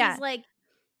taller. But he's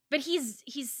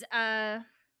I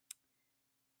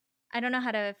don't know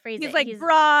how to phrase it. He's like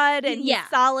broad and he's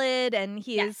solid and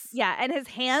he's and his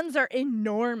hands are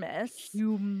enormous.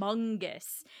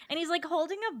 Humongous. And he's like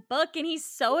holding a book and he's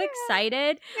so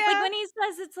excited. Yeah. Like when he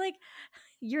says it's like,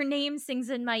 your name sings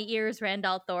in my ears, Rand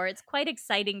al'Thor. It's quite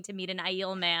exciting to meet an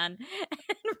Aiel man.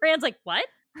 And Rand's like, what?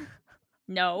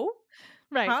 No.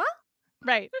 Right. Huh?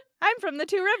 Right. I'm from the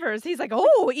Two Rivers. He's like,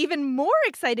 oh, even more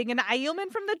exciting, an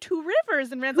Aielman from the Two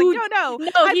Rivers. And Rand's like, no,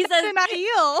 he says an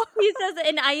Aiel. He says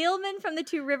an Aielman from the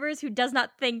Two Rivers who does not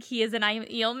think he is an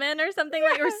Aielman or something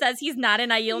like, or says he's not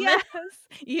an Aielman. Yes,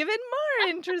 even more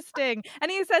interesting. And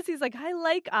he says, he's like, I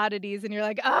like oddities. And you're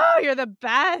like, oh, you're the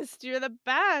best. You're the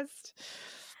best.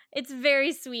 It's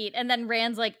very sweet. And then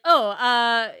Rand's like,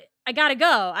 I gotta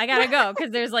go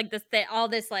because there's like this all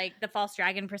this like the false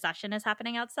dragon procession is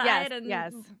happening outside,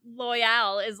 and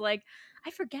Loyal is like,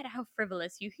 I forget how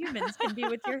frivolous you humans can be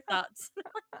with your thoughts.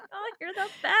 Oh, you're the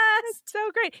best. That's so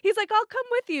great. He's like, I'll come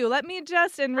with you. Let me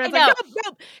just, and Rand's like,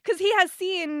 no, because he has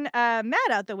seen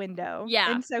Matt out the window.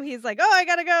 Yeah, and so he's like, oh, I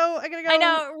gotta go. I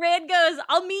know. Rand goes,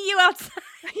 I'll meet you outside.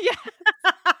 Yeah.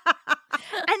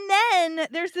 And then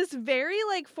there's this very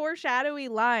like foreshadowy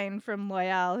line from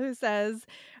Loyal who says,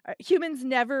 humans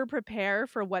never prepare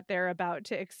for what they're about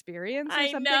to experience or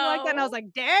something like that. And I was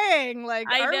like, dang, like,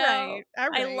 all right.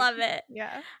 I love it.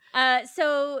 Yeah.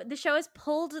 So the show has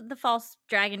pulled the false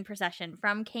dragon procession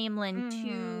from Caemlyn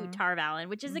to Tar-Valon,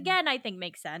 which is, again, I think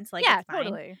makes sense. Like, yeah, it's fine.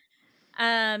 Totally.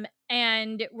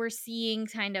 And we're seeing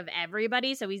kind of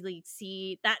everybody. So we like,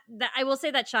 see that I will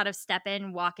say that shot of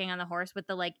Steppen walking on the horse with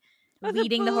the like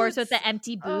leading the horse with the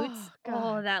empty boots.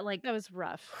 That was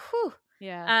rough. Whew.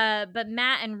 Yeah. But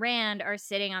Matt and Rand are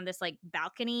sitting on this like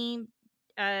balcony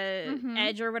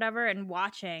edge or whatever and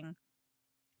watching.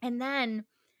 And then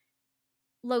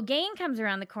Logain comes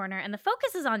around the corner and the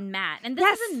focus is on Matt. And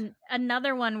this is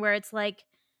another one where it's like,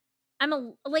 I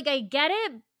get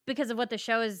it because of what the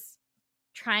show is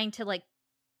trying to like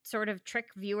sort of trick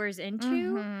viewers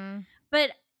into.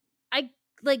 But I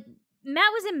like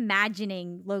Matt was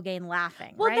imagining Logain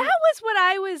laughing, Well, right? that was what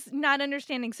I was not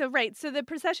understanding. So, right. So the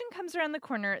procession comes around the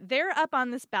corner. They're up on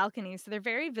this balcony, so they're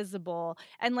very visible.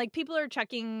 And like people are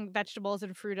chucking vegetables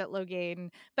and fruit at Logain,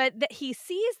 but he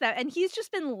sees them and he's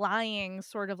just been lying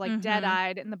sort of like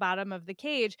dead-eyed in the bottom of the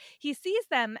cage. He sees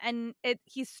them and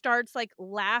he starts like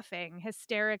laughing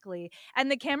hysterically.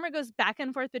 And the camera goes back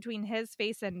and forth between his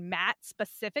face and Matt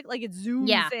specific, like it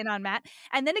zooms in on Matt.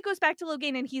 And then it goes back to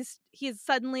Logain and he's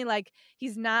suddenly like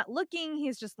he's not looking,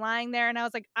 he's just lying there. And I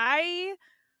was like, I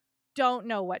don't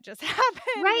know what just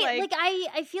happened. Right. Like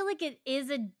I feel like it is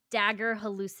a dagger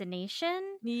hallucination.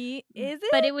 Is it?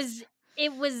 But it was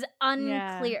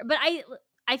unclear. Yeah. But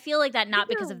I feel like that not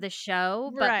because You're of the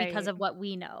show, but because of what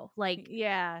we know. Like,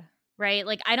 yeah. Right?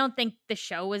 Like, I don't think the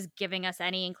show was giving us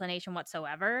any inclination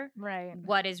whatsoever. Right.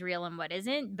 What is real and what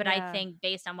isn't. But I think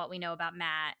based on what we know about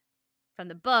Matt from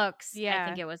the books, I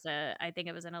think it was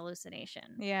an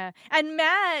hallucination. Yeah. And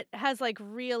Matt has like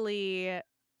really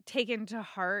taken to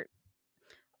heart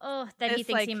that he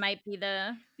thinks he might be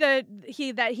that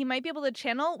he might be able to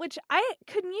channel, which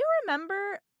couldn't you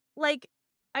remember like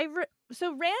so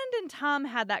Rand and Tom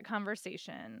had that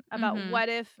conversation about what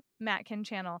if Matt can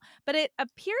channel, but it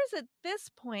appears at this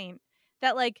point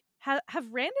that like have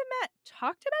Rand and Matt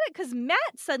talked about it, because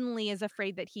Matt suddenly is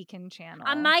afraid that he can channel.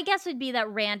 My guess would be that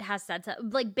Rand has said so,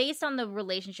 like based on the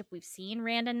relationship we've seen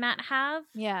Rand and Matt have.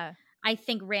 Yeah, I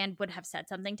think Rand would have said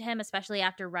something to him, especially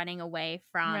after running away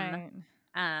from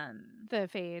the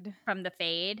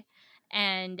Fade.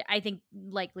 And I think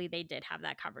likely they did have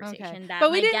that conversation. Okay. That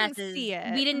but we didn't see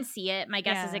it. We didn't see it. My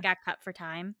guess is it got cut for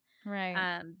time.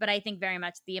 Right. But I think very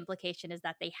much the implication is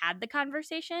that they had the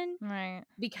conversation. Right.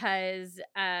 Because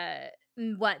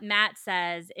what Matt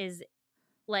says is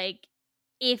like,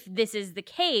 if this is the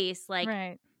case, like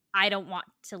I don't want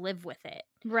to live with it.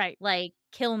 Right. Like,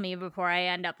 kill me before I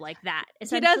end up like that.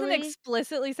 He doesn't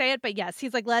explicitly say it, but yes,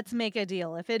 he's like, let's make a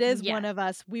deal. If it is one of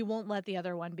us, we won't let the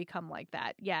other one become like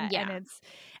that. Yeah.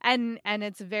 And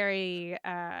it's very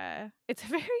it's a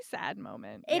very sad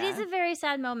moment. It is a very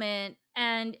sad moment.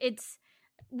 And it's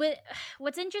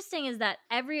what's interesting is that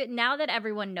now that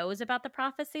everyone knows about the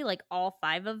prophecy, like all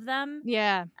 5 of them.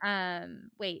 Yeah.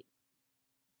 Wait.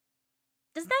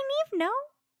 Does Nynaeve know?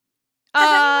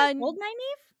 Has anyone told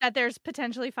Nynaeve that there's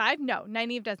potentially 5? No,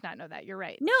 Nynaeve does not know that. You're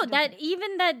right. No,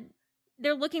 that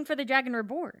they're looking for the Dragon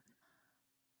Reborn.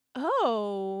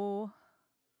 Oh.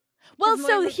 Well,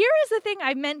 so here is the thing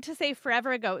I meant to say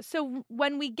forever ago. So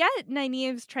when we get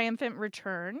Nynaeve's triumphant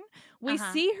return, we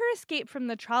see her escape from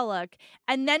the Trolloc,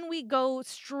 and then we go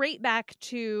straight back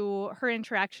to her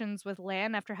interactions with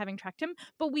Lan after having tracked him,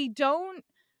 but we don't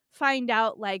find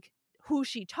out like who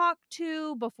she talked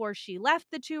to before she left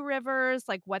the Two Rivers,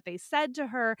 like what they said to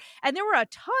her. And there were a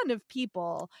ton of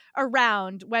people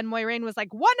around when Moiraine was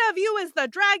like, one of you is the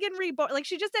Dragon Reborn. Like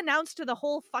she just announced to the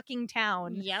whole fucking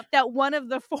town that one of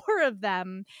the 4 of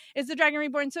them is the Dragon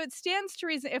Reborn. So it stands to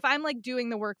reason, if I'm like doing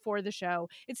the work for the show,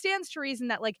 it stands to reason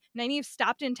that like Nynaeve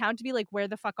stopped in town to be like, where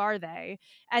the fuck are they?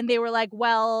 And they were like,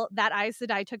 well, that Aes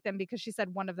Sedai took them because she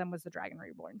said one of them was the Dragon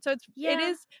Reborn. So it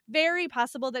is very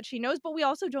possible that she knows, but we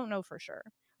also don't know for sure.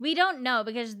 We don't know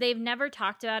because they've never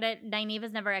talked about it. Nynaeve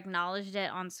has never acknowledged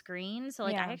it on screen. So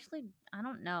like I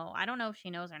don't know. I don't know if she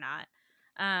knows or not.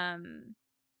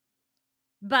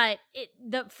 But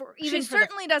she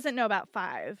certainly doesn't know about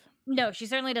 5. No, she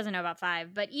certainly doesn't know about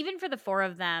 5. But even for the 4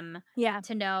 of them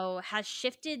to know has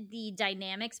shifted the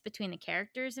dynamics between the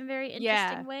characters in very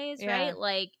interesting ways, right?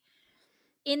 Like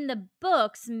in the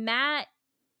books, Matt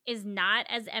is not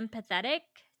as empathetic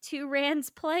to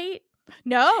Rand's plight.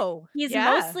 No. He's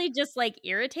mostly just like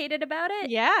irritated about it.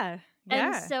 Yeah.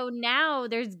 And so now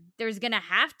there's gonna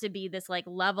have to be this like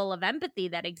level of empathy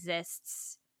that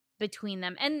exists between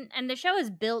them. And the show has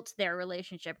built their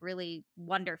relationship really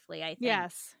wonderfully, I think.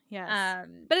 Yes.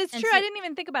 But it's true, I didn't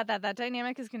even think about that. That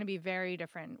dynamic is gonna be very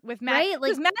different with Matt. Right?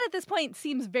 Because Matt at this point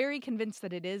seems very convinced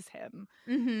that it is him.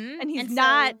 And he's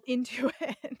not into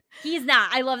it. He's not.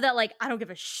 I love that, like, I don't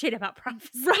give a shit about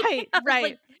prophecy. Right.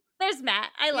 Like, there's Matt.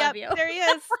 I love you. There he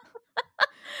is.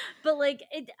 But like,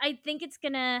 I think it's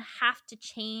gonna have to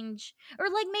change, or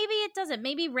like maybe it doesn't.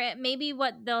 Maybe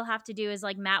what they'll have to do is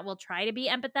like Matt will try to be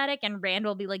empathetic, and Rand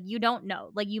will be like, "You don't know.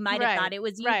 Like you might have thought it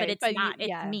was you, but it's not.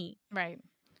 It's me." Right.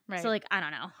 So like, I don't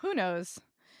know. Who knows?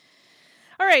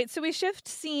 All right, so we shift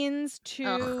scenes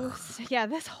to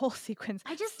this whole sequence.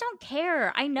 I just don't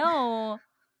care. I know.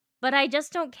 But I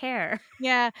just don't care.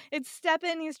 Yeah, it's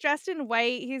Stepan. He's dressed in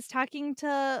white. He's talking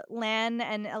to Lan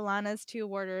and Ilana's 2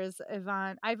 warders,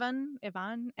 Ivan,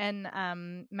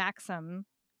 and Maxim.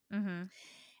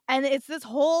 And it's this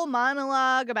whole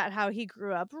monologue about how he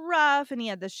grew up rough and he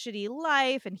had this shitty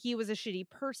life and he was a shitty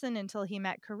person until he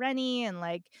met Karenni and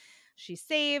like she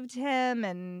saved him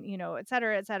and, you know, et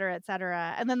cetera, et cetera, et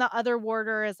cetera. And then the other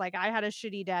warder is like, I had a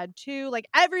shitty dad too. Like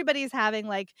everybody's having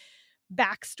like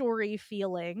backstory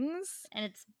feelings. And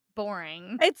it's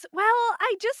boring. I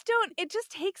just don't, it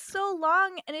just takes so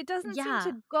long and it doesn't seem Yeah.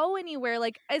 to go anywhere.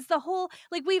 Like, is the whole,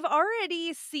 like, we've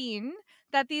already seen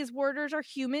that these warders are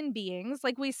human beings.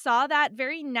 Like, we saw that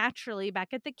very naturally back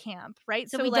at the camp, right?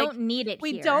 So we like, don't need it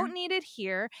we here. don't need it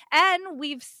here. And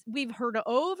we've heard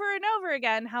over and over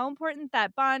again how important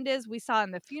that bond is. We saw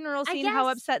in the funeral scene how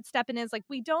upset Stepan is. Like,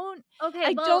 we don't,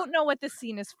 I don't know what this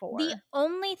scene is for. The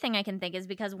only thing I can think is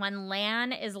because when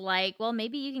Lan is like, well,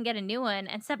 maybe you can get a new one.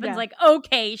 And Stepan's Yeah. like,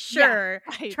 okay, sure.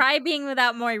 Yeah, right. Try being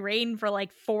without Moiraine for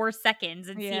like 4 seconds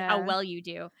and see how Yeah. well you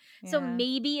do. So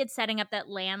maybe it's setting up that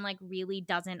Lan like really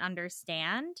doesn't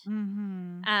understand.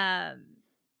 Mm-hmm.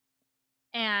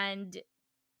 And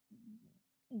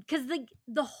because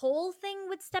the whole thing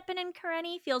with Stepan and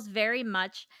Karenni feels very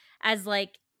much as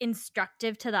like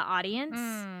instructive to the audience,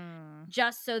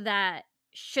 just so that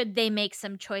should they make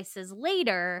some choices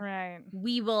later, right,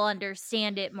 we will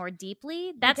understand it more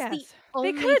deeply. That's the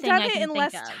only they could have thing done I it can in think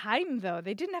less of. time, though.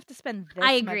 They didn't have to spend this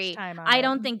I agree. much time on I it.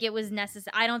 don't think it was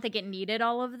necessary. I don't think it needed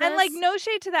all of this. And like, no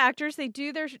shade to the actors, they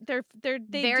do they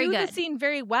Very do good. the scene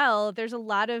very well. There's a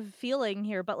lot of feeling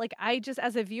here, but like, I just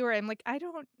as a viewer, I'm like, I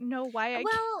don't know why.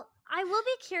 I will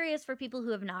be curious for people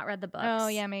who have not read the books. Oh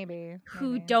yeah, maybe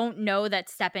who don't know that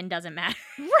Stepan doesn't matter.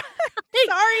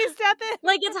 Sorry, Stepan.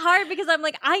 Like, it's hard because I'm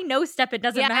like, I know Stepan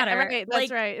doesn't matter. Right, that's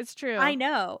like, right. It's true. I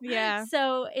know. Yeah.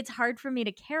 So it's hard for me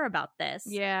to care about this.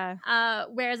 Yeah.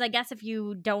 Whereas I guess if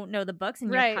you don't know the books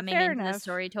and you're coming into the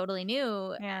story totally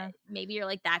new, maybe you're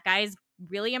like, that guy's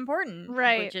really important.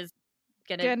 Right. Which is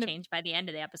gonna change by the end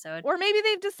of the episode. Or maybe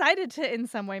they've decided to in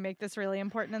some way make this really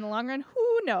important in the long run.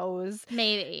 Who knows?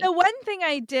 Maybe. The one thing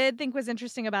I did think was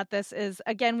interesting about this is,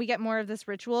 again, we get more of this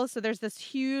ritual. So there's this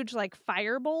huge like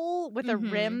fire bowl with a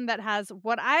rim that has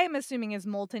what I'm assuming is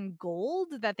molten gold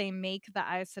that they make the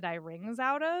Aes Sedai rings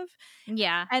out of.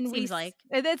 Yeah, and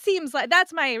it seems like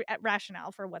that's my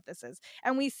rationale for what this is.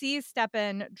 And we see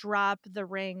Stepan drop the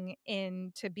ring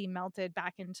in to be melted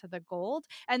back into the gold.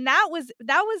 And that was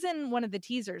in one of the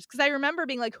teasers, because I remember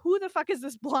being like, who the fuck is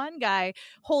this blonde guy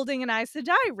holding an Aes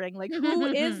Sedai ring? Like, who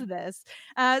is this?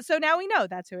 So now we know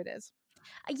that's who it is.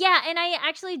 Yeah, and I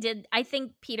actually did. I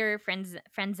think Peter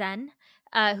Frenzen,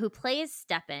 who plays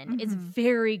Stepan, is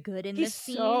very good in this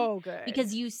scene. So good,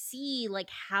 because you see like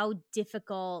how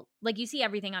difficult, like you see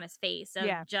everything on his face of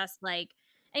just like.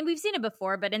 And we've seen it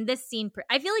before, but in this scene,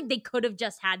 I feel like they could have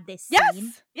just had this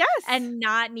scene, and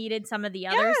not needed some of the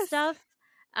other stuff.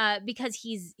 Because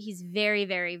he's very,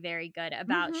 very, very good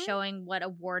about showing what a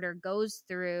warder goes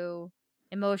through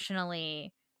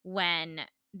emotionally when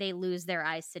they lose their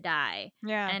Aes Sedai.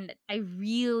 Yeah. And I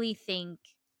really think,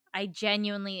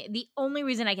 the only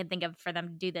reason I can think of for them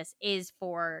to do this is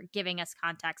for giving us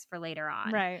context for later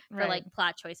on. Right. For like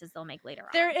plot choices they'll make later on.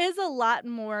 There is a lot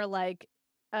more like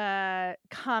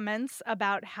comments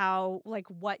about how like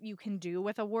what you can do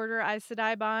with a warder Aes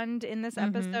Sedai bond in this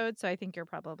episode, so I think you're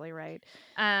probably right.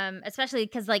 Especially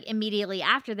because like immediately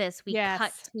after this we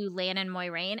cut to Lan and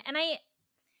Moiraine, and I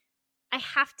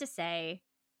have to say,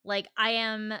 like,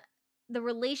 the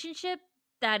relationship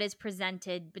that is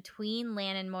presented between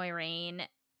Lan and Moiraine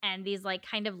and these like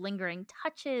kind of lingering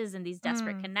touches and these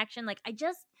desperate connection, like I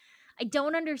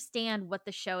don't understand what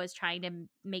the show is trying to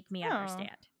make me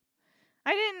understand.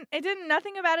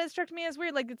 Nothing about it struck me as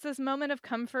weird. Like, it's this moment of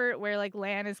comfort where like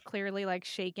Lan is clearly like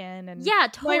shaken, and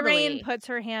totally. Moiraine puts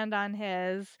her hand on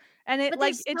his, and it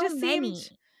seemed,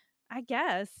 I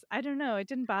guess, I don't know, it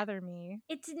didn't bother me.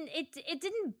 It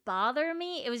didn't bother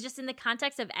me. It was just in the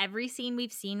context of every scene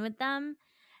we've seen with them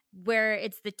where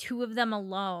it's the two of them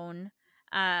alone,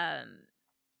 and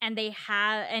they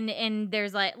have and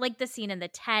there's like the scene in the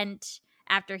tent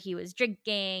after he was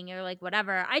drinking or like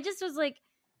whatever. I just was like,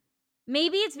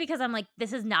 maybe it's because I'm like,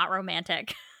 this is not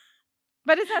romantic.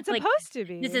 But it's not supposed to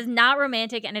be. This is not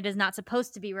romantic, and it is not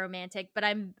supposed to be romantic. But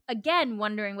I'm, again,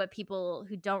 wondering what people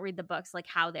who don't read the books, like,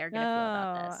 how they're going to feel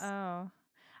about this. Oh.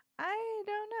 I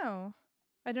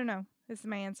don't know. This is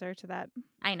my answer to that.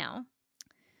 I know.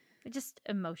 Just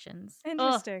emotions.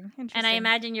 Interesting. And I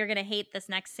imagine you're going to hate this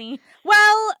next scene.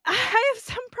 Well, I have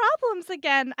some problems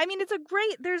again. I mean,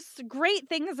 there's great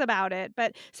things about it.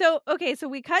 But so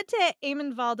we cut to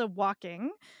Eamon Valda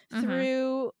walking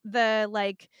through the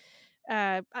like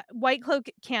White Cloak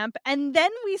camp, and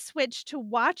then we switch to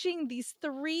watching these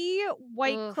 3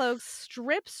 White Oof. Cloaks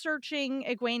strip searching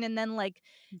Egwene and then like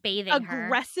Bathing her.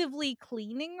 aggressively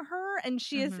cleaning her, and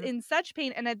she is Mhm. in such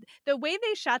pain. And the way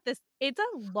they shot this, it's a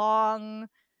long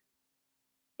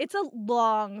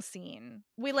scene.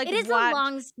 We like It is a watch,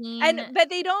 long scene. but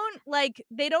they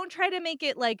don't try to make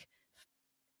it like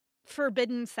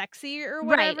forbidden sexy or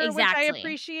Right, whatever, which I exactly.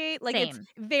 appreciate. Like it's Same.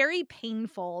 very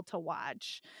painful to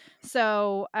watch.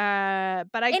 So but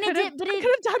I And could have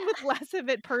done with less of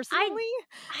it personally.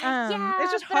 Yeah,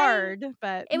 It's just but hard,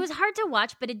 but it was hard to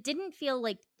watch, but it didn't feel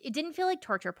like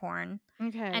torture porn.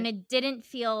 okay. And it didn't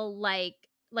feel like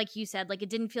you said, like it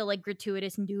didn't feel like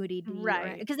gratuitous nudity,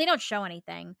 Right. because they don't show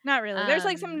anything. Not really. There's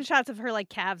like some shots of her like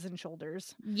calves and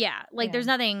shoulders. Yeah, like Yeah. there's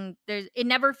nothing. It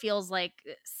never feels like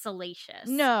salacious.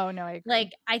 No, I agree.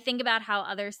 Like I think about how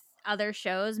other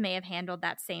shows may have handled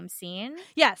that same scene.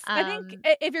 Yes, I think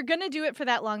if you're gonna do it for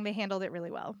that long, they handled it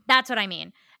really well. That's what I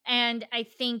mean. And I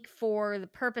think for the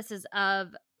purposes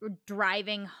of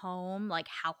driving home like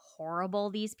how horrible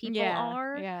these people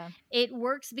are, it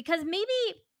works because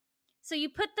maybe. So you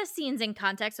put the scenes in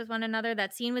context with one another,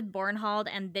 that scene with Bornhald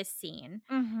and this scene,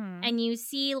 and you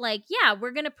see like, yeah,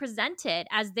 we're going to present it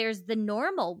as there's the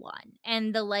normal one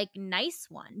and the like nice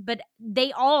one, but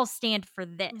they all stand for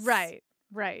this.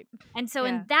 Right. And so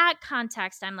in that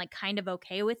context, I'm like kind of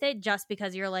okay with it, just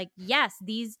because you're like, yes,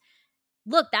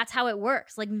 look, that's how it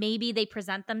works. Like maybe they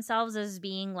present themselves as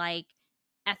being like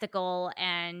ethical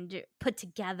and put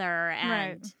together,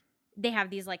 and they have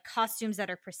these like costumes that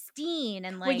are pristine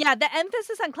and like, well, the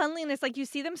emphasis on cleanliness, like you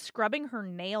see them scrubbing her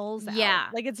nails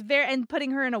out. Like it's and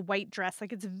putting her in a white dress,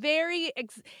 like it's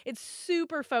it's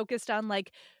super focused on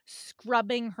like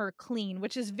scrubbing her clean,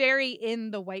 which is very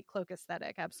in the White Cloak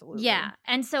aesthetic. Absolutely.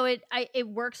 And so it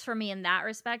works for me in that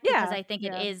respect, because I think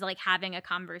it is like having a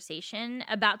conversation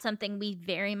about something we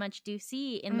very much do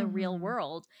see in the real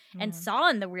world and saw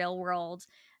in the real world,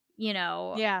 you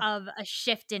know, of a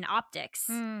shift in optics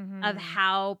of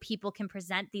how people can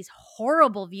present these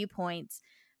horrible viewpoints,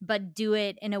 but do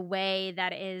it in a way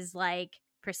that is like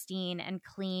pristine and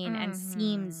clean and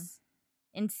seems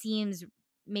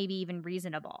maybe even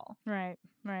reasonable. Right.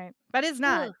 But it's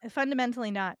not.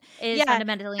 Fundamentally not. It is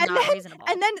fundamentally not reasonable.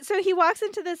 And then, so he walks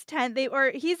into this tent,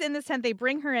 he's in this tent, they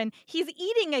bring her in, he's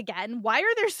eating again. Why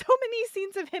are there so many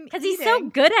scenes of him eating? Because he's so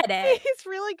good at it. He's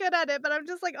really good at it, but I'm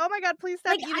just like, oh my God, please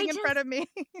stop eating in front of me.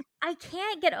 I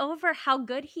can't get over how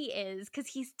good he is, because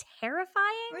he's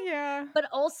terrifying. Yeah. But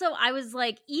also, I was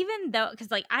like, even though,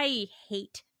 because like I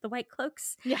hate the White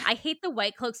Cloaks. Yeah. I hate the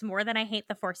White Cloaks more than I hate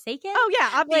the Forsaken. Oh yeah,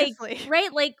 obviously. Like,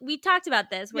 right? Like we talked about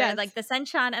this, where like the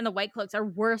Seanchan and the White Cloaks are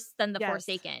worse than the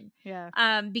Forsaken.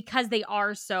 Yeah. Because they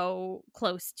are so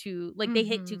close to, like they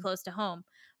hit too close to home.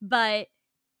 But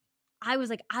I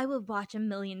was like, I would watch a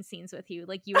million scenes with you.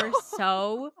 Like, you are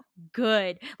so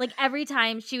good. Like, every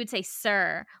time she would say,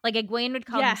 sir, like, Egwene would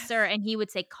call him sir, and he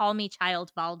would say, call me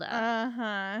child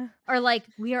Valda. Or, like,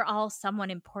 we are all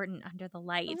someone important under the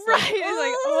lights.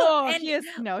 Right. Like,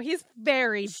 he's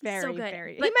very, very, so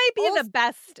very. But he might be the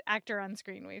best actor on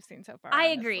screen we've seen so far. I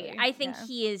agree. I think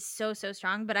he is so, so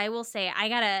strong. But I will say, I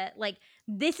gotta, like,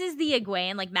 this is the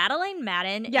Egwene, like, Madeline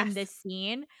Madden in this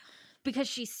scene. Because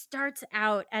she starts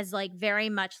out as like very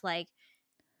much like,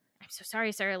 I'm so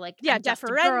sorry, sir. Like, I'm just a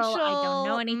girl. I don't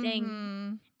know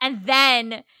anything. And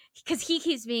then, because he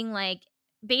keeps being like,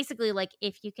 basically like,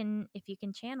 if you can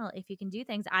channel, if you can do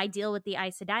things, I deal with the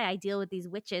Aes Sedai, I deal with these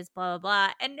witches, blah, blah,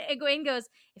 blah. And Egwene goes,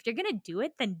 if you're gonna do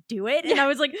it, then do it. And I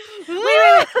was like,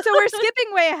 wait. So we're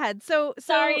skipping way ahead. So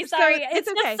sorry. It's okay.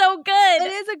 Just so good.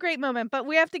 It is a great moment, but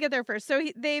we have to get there first. So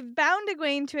they've bound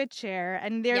Egwene to a chair,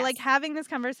 and they're like having this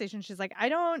conversation. She's like, I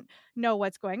don't know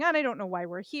what's going on. I don't know why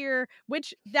we're here,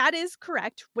 which that is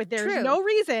correct. There's no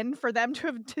reason for them to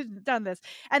have done this.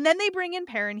 And then they bring in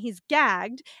Perrin. He's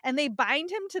gagged, and they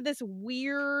bind him to this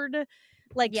weird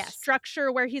like structure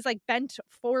where he's like bent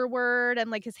forward, and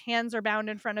like his hands are bound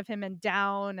in front of him and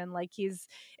down, and like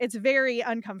it's very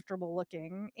uncomfortable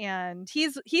looking, and he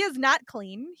is not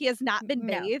clean. He has not been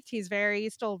bathed. He's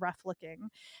still rough looking.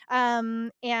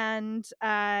 And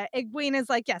Egwene is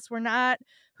like, yes, we're not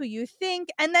who you think.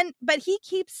 And then, but he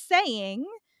keeps saying,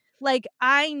 like,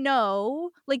 I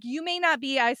know, like, you may not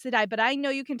be Aes Sedai, but I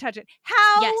know you can touch it.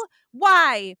 How? Yes.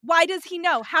 Why? Why does he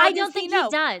know? How I don't think he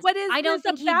does. What is I don't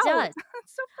think about? he does.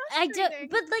 It's so frustrating.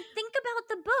 But like, think about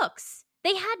the books.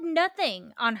 They had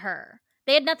nothing on her.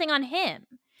 They had nothing on him.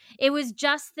 It was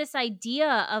just this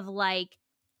idea of like,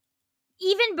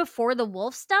 even before the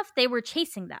wolf stuff, they were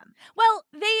chasing them. Well,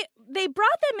 they brought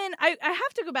them in. I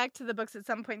have to go back to the books at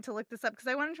some point to look this up because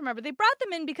I wanted to remember. They brought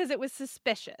them in because it was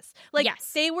suspicious. Like,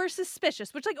 yes. They were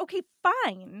suspicious, which, like, okay,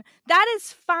 fine. That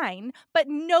is fine. But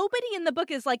nobody in the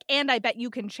book is like, and I bet you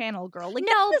can channel, girl. Like,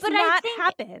 no, that does but not I think,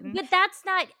 happen. But that's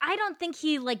not, I don't think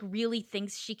he, like, really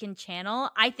thinks she can channel.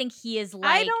 I think he is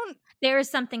like, there is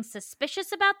something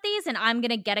suspicious about these, and I'm going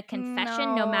to get a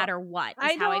confession no matter what,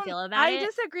 is how I feel about it. I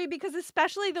disagree because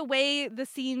especially the way the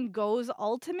scene goes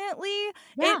ultimately,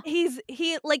 Yeah.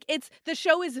 the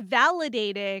show is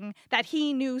validating that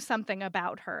he knew something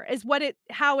about her, is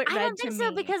how it read to me. I don't think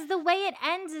so, because the way it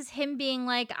ends is him being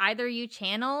like, either you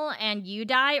channel and you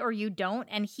die or you don't,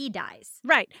 and he dies.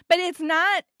 Right. But it's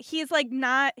not, he's like,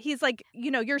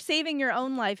 you're saving your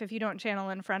own life if you don't channel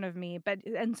in front of me,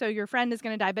 and so your friend is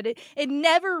going to die. But it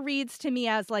never reads to me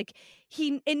as like,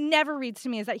 it never reads to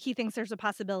me as that he thinks there's a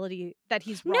possibility that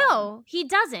he's wrong. No, he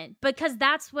doesn't, because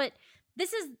that's what,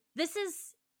 this is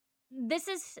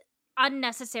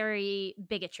unnecessary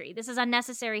bigotry. This is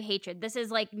unnecessary hatred. This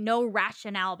is like no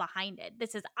rationale behind it.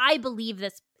 This is, I believe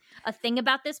a thing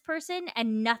about this person,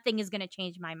 and nothing is going to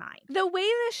change my mind. The way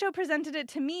the show presented it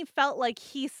to me felt like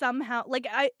he somehow, like,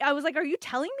 I was like, are you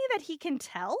telling me that he can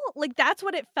tell? Like, that's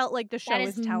what it felt like the show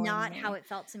was telling me. That is not how it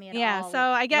felt to me at all. Yeah, so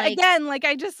I get, like, again, like,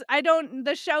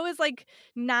 the show is like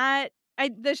not,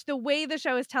 the way the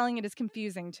show is telling it is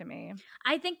confusing to me.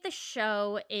 I think the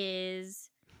show is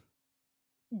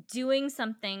doing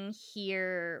something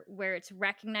here where it's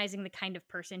recognizing the kind of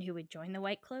person who would join the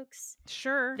White Cloaks.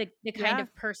 Sure. The kind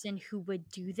of person who would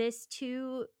do this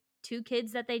to two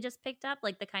kids that they just picked up.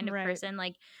 Like, the kind of person,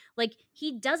 like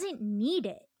he doesn't need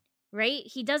it, right?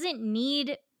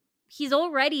 He's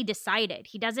already decided.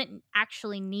 He doesn't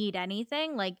actually need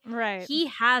anything. Like, he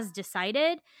has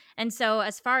decided. And so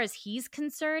as far as he's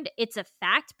concerned, it's a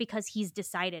fact because he's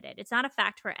decided it. It's not a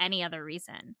fact for any other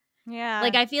reason. Yeah.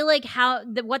 Like, I feel like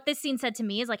what this scene said to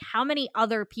me is like, how many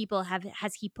other people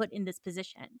has he put in this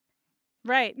position?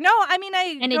 Right. No, I mean,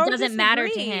 and it doesn't matter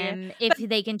to him if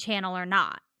they can channel or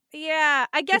not. Yeah,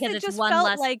 I guess because it just one felt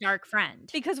less like dark friend.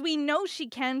 Because we know she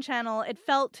can channel. It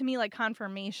felt to me like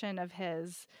confirmation of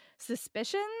his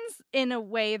suspicions in a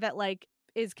way that, like,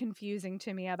 is confusing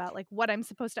to me about, like, what I'm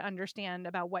supposed to understand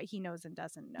about what he knows and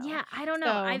doesn't know. Yeah, I don't know.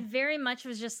 I very much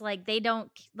was just like, he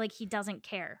doesn't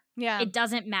care. Yeah. It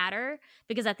doesn't matter,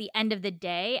 because at the end of the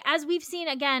day, as we've seen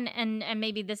again, and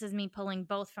maybe this is me pulling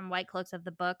both from White Cloaks of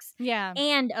the books,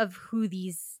 and of who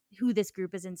this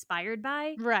group is inspired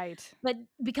by. Right. But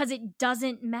because it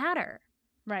doesn't matter.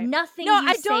 Right. Nothing No, you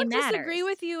I say don't matters. disagree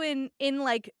with you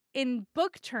in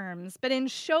book terms, but in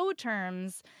show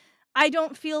terms, I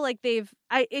don't feel like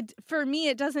for me,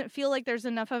 it doesn't feel like there's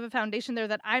enough of a foundation there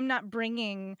that I'm not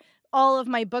bringing all of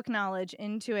my book knowledge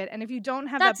into it. And if you don't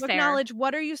have that book knowledge,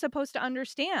 what are you supposed to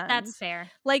understand? That's fair.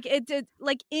 Like,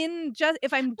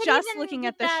 if I'm just looking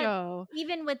at the show.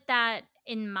 Even with that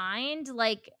in mind,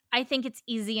 like, I think it's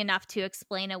easy enough to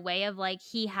explain a way of, like,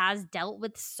 he has dealt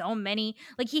with so many,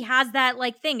 like, he has that,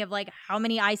 like, thing of, like, how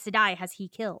many Aes Sedai has he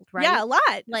killed, right? Yeah, a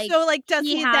lot. Like, so, like, does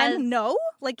he then know?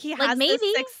 Like, he has maybe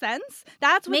this sixth sense?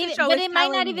 That's what the show but is it might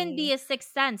not telling even me. be a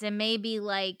sixth sense. It may be,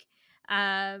 like,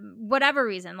 whatever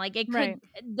reason. Like, it could,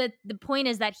 the point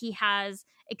is that he has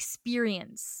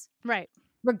experience. Right.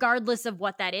 Regardless of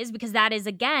what that is, because that is,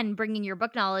 again, bringing your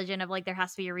book knowledge in of, like, there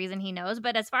has to be a reason he knows.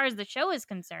 But as far as the show is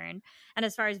concerned, and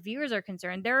as far as viewers are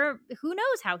concerned, who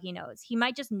knows how he knows? He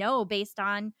might just know based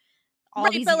on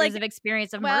all these years of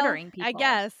experience of murdering people. I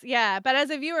guess, yeah. But as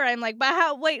a viewer, I'm like, but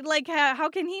how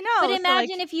can he know? But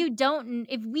imagine if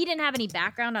we didn't have any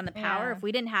background on the power, if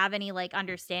we didn't have any, like,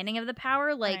 understanding of the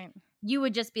power, like, you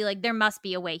would just be like, there must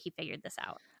be a way he figured this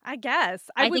out. I guess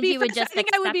I think you would just. I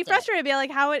think I would be frustrated. I'd be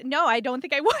like, "How? No, I don't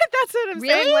think I would." That's what I'm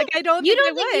really? saying. Like, I don't. You think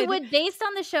don't I think would. you would, based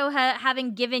on the show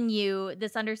having given you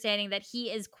this understanding that he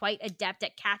is quite adept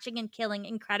at catching and killing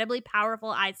incredibly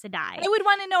powerful Aes Sedai. I would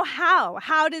want to know how.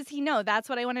 How does he know? That's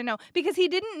what I want to know, because he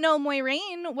didn't know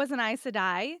Moiraine was an Aes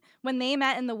Sedai when they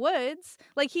met in the woods.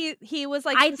 Like, he was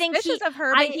like suspicious of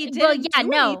her, but he didn't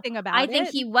do anything about it. I think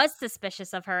he was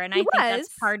suspicious of her, and I think that's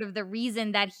part of the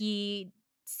reason that he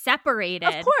separated.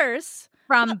 Of course.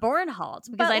 From Bornhald,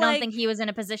 because I don't think he was in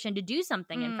a position to do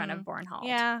something in front of Bornhald.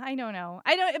 Yeah, I don't know.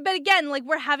 But again, like,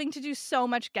 we're having to do so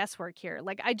much guesswork here.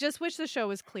 Like, I just wish the show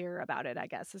was clear about it, I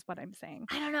guess, is what I'm saying.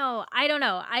 I don't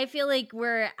know. I feel like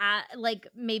we're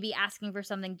maybe asking for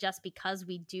something just because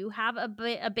we do have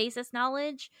a basis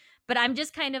knowledge, but I'm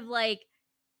just kind of like,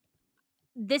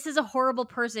 this is a horrible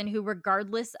person who,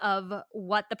 regardless of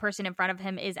what the person in front of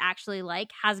him is actually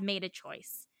like, has made a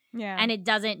choice. Yeah.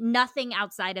 And nothing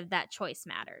outside of that choice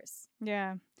matters.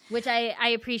 Yeah. Which I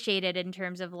appreciated in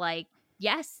terms of like,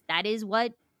 yes, that is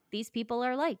what these people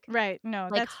are like. Right. No,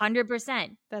 Like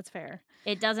 100%. that's fair.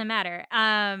 It doesn't matter.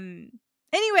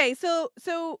 Anyway, so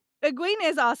Egwene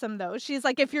is awesome though. She's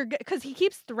like, if you're, because he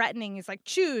keeps threatening. He's like,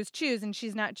 choose, and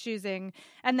she's not choosing.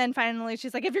 And then finally,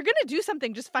 she's like, if you're gonna do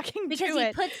something, just fucking do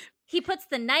it. Because he puts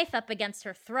the knife up against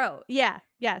her throat. Yeah.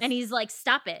 Yes. And he's like,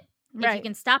 stop it. Right. If you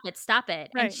can stop it, stop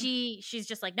it. Right. And she's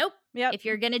just like, nope. Yep. If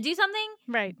you're gonna do something,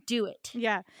 right, do it.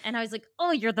 Yeah. And I was like,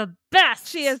 oh, you're the best.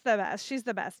 She is the best. She's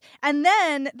the best. And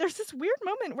then there's this weird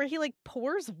moment where he like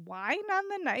pours wine on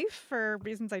the knife for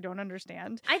reasons I don't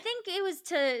understand. I think it was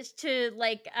to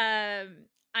like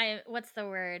what's the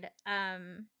word?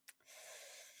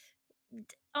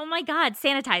 Oh my God,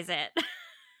 sanitize it.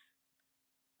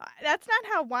 That's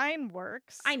not how wine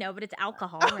works. I know, but it's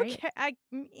alcohol, right?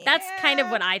 That's kind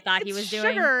of what I thought he was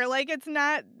doing. Sugar, like it's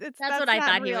not. That's what I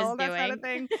thought real. He was doing. That's not a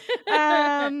thing.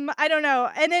 I don't know.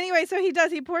 And anyway, so he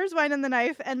does. He pours wine on the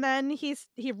knife, and then he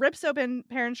rips open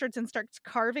Perrin's shirts and starts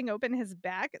carving open his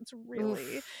back. It's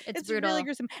really, it's brutal. Really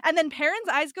gruesome. And then Perrin's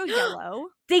eyes go yellow.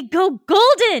 They go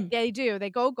golden. Yeah, they do.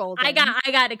 They go golden. I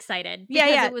got excited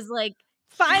because it was like.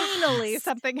 Finally,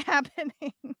 something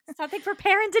happening. Something for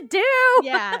Perrin to do.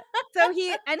 Yeah. So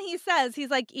he says, he's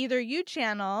like, either you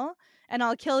channel and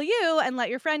I'll kill you and let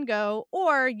your friend go,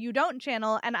 or you don't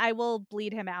channel and I will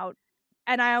bleed him out.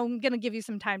 And I'm going to give you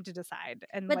some time to decide.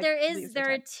 And but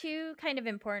there are two kind of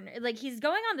important, like he's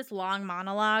going on this long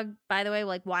monologue, by the way,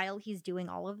 like while he's doing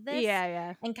all of this. Yeah,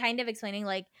 yeah. And kind of explaining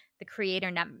like the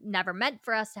creator never meant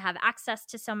for us to have access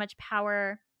to so much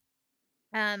power.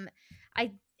 I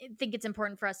think it's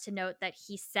important for us to note that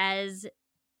he says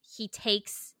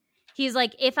he's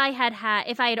like, if I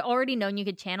had already known you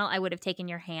could channel, I would have taken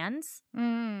your hands.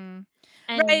 And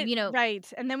right,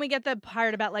 right. And then we get the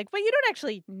part about like, well, you don't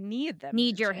actually need them.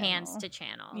 Need your hands to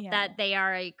channel. Yeah. That they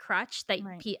are a crutch that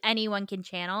anyone can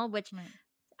channel, which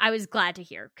I was glad to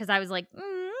hear because I was like,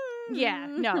 yeah,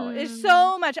 no, it's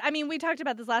so much. I mean, we talked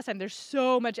about this last time. There's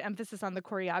so much emphasis on the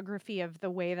choreography of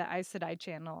the way that Aes Sedai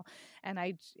channel, and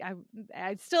I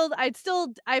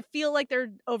feel like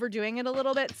they're overdoing it a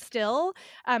little bit still,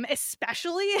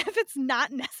 especially if it's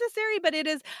not necessary. But it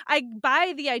is. I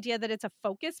buy the idea that it's a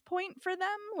focus point for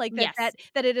them, like that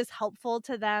it is helpful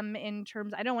to them in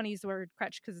terms. I don't want to use the word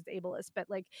crutch because it's ableist, but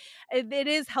like it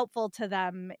is helpful to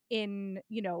them in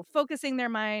focusing their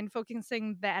mind,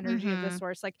 focusing the energy of the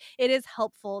source, like. It is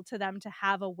helpful to them to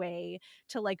have a way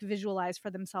to like visualize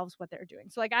for themselves what they're doing.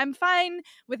 So like I'm fine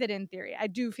with it in theory. I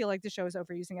do feel like the show is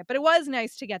overusing it, but it was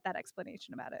nice to get that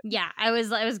explanation about it. Yeah, I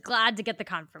was glad to get the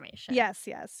confirmation. Yes.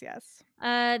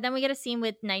 Then we get a scene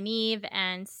with Nynaeve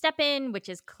and Steppen, which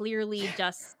is clearly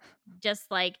just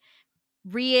like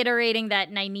reiterating that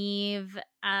Nynaeve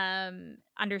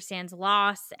understands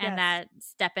loss and that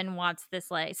Steppen wants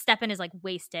this, like Steppen is like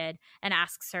wasted and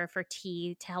asks her for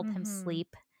tea to help him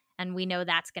sleep. And we know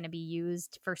that's going to be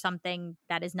used for something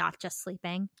that is not just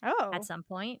sleeping at some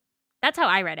point. That's how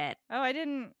I read it. Oh, I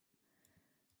didn't.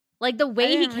 Like the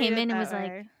way he came in and was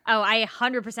like, oh, I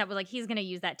 100% was like, he's going to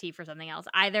use that tea for something else.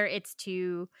 Either it's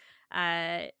to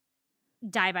die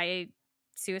by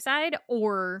suicide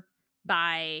or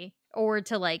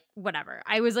to like whatever.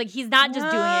 I was like, he's not just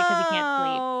doing it because he can't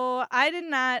sleep. Oh, I did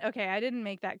not. Okay, I didn't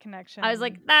make that connection. I was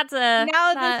like, that's gonna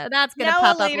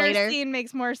pop up later. Scene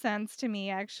makes more sense to me,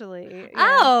 actually. Yeah.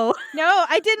 Oh no,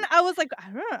 I didn't. I was like,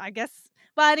 I don't know. I guess.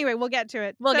 Well, anyway, we'll get to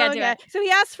it. So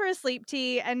he asks for a sleep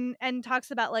tea and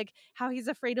talks about like how he's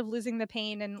afraid of losing the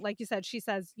pain. And like you said, she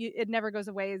says it never goes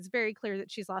away. It's very clear that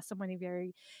she's lost someone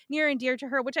very near and dear to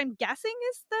her, which I'm guessing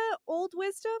is the old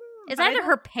wisdom. It's either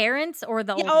her parents or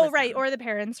the old wisdom. Right. Or the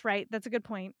parents. Right. That's a good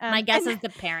point. My guess is the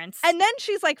parents. And then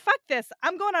she's like, fuck this.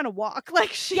 I'm going on a walk.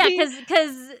 Like because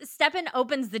Steppen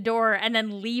opens the door and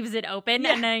then leaves it open.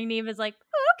 Yeah. And then Nynaeve is like,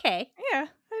 oh, okay. Yeah.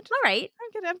 All right.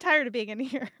 I'm tired of being in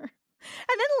here.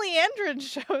 And then Liandrin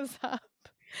shows up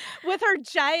with her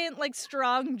giant, like,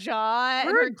 strong jaw and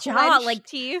her jaw, like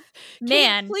teeth.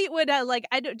 Man, Kate Fleetwood,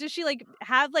 does she like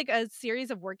have like a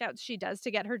series of workouts she does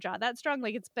to get her jaw that strong?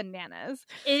 Like, it's bananas.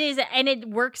 It is, and it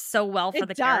works so well for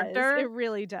the character. It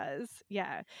really does.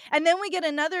 Yeah. And then we get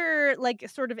another like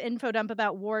sort of info dump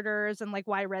about warders and like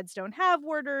why Reds don't have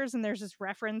warders, and there's this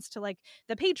reference to like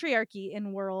the patriarchy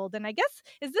in World. And I guess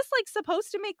is this like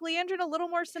supposed to make Liandrin a little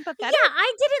more sympathetic? Yeah,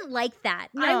 I didn't like that.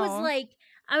 No.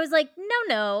 I was like,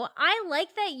 no. I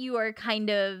like that you are kind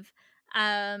of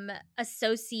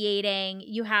associating.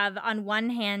 You have on one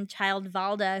hand Child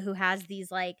Valda, who has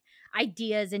these like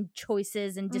ideas and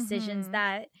choices and decisions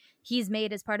that he's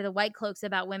made as part of the White Cloaks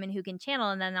about women who can channel,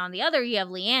 and then on the other you have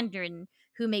Liandrin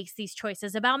who makes these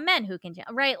choices about men who can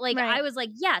channel, right? Like Right. I was like,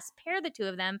 yes, pair the two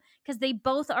of them because they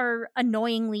both are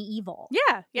annoyingly evil.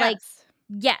 Yeah. Like, Yes.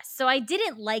 yes. So I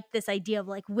didn't like this idea of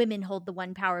like women hold the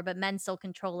one power, but men still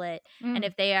control it. And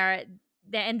if they are,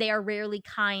 and they are rarely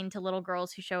kind to little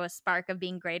girls who show a spark of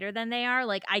being greater than they are.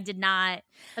 Like, I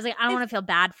was like, I don't want to feel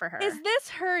bad for her. Is this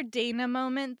her Dana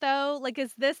moment though? Like,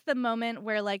 is this the moment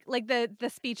where like the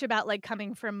speech about like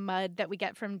coming from mud that we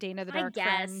get from Dana the Dark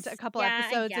Friend a couple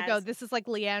episodes ago? This is like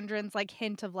Liandrin's like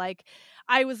hint of like,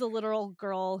 I was a literal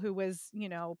girl who was, you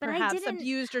know, perhaps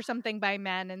abused or something by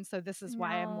men, and so this is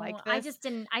why I'm like this.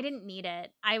 I didn't need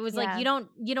it. I was like, you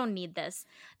don't need this.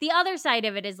 The other side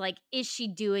of it is like, is she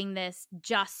doing this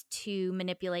just to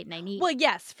manipulate Nynaeve? Well,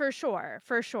 yes, for sure,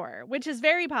 which is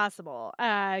very possible,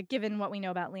 given what we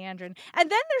know about Liandrin. And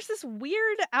then there's this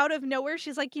weird out of nowhere.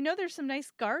 She's like, you know, there's some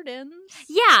nice gardens.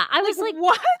 Yeah, I was like,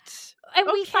 what? And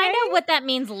we find out what that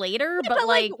means later, but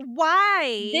like,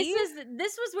 why?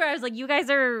 This was where I was like, you guys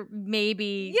are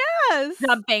maybe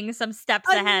jumping some steps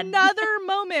ahead. Another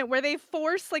moment where they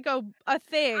force like a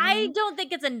thing. I don't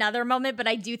think it's another moment, but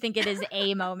I do think it is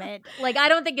a moment. Like, I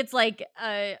don't think it's like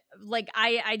I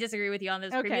disagree with you on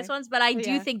those previous ones, but I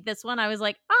do think this one I was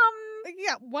like,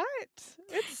 yeah, what?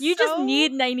 You just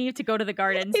need Nynaeve to go to the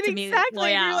gardens to meet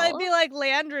Loial. You'd be like,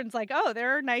 Liandrin's like, oh,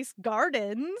 there are nice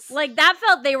gardens. Like, that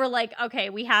felt, they were like, okay,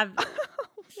 we have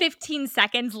 15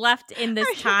 seconds left in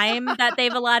this time that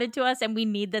they've allotted to us, and we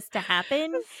need this to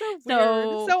happen. That's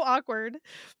so weird. So awkward.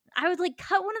 I would like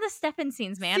cut one of the Stefan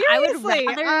scenes, man. Seriously,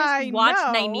 I would rather watch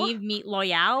Nynaeve meet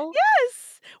Loial. Yes.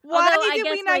 Why did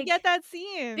we not get that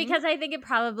scene? Because I think it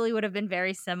probably would have been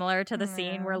very similar to the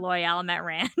scene where Loial met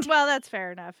Rand. Well, that's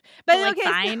fair enough. But like, okay,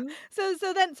 fine. So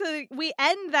we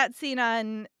end that scene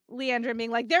on Liandrin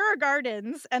being like, there are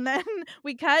gardens, and then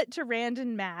we cut to Rand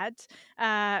and Matt,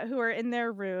 who are in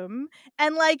their room,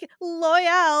 and like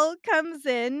Loial comes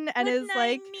in and is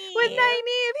like, with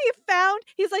Nynaeve,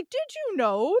 he's like, did you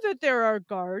know that there are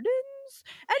gardens?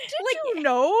 And did you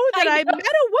know that I met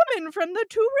a woman from the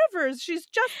Two Rivers? She's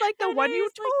just like the one you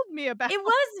told me about. It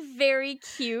was very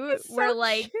cute. We're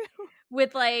like,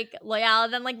 with like Loial,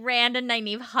 and then like Rand and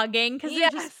Nynaeve hugging because they're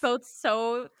just both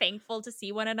so thankful to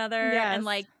see one another. And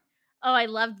like, oh, I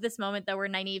loved this moment though where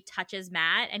Nynaeve touches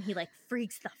Matt and he like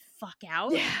freaks the fuck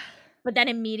out. Yeah. But then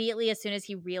immediately, as soon as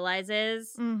he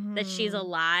realizes that she's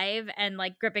alive and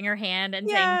like gripping her hand and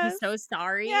saying he's so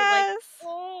sorry, like,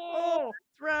 oh,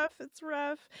 it's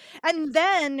rough. And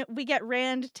then we get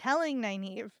Rand telling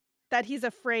Nynaeve that he's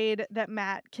afraid that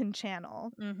Matt can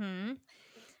channel.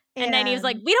 And Nynaeve's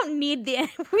like, we don't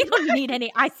need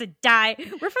any Aes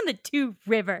Sedai. We're from the Two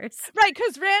Rivers. Right,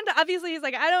 because Rand, obviously, he's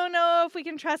like, I don't know if we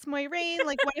can trust Moiraine.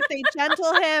 Like, what if they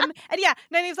gentle him? And yeah,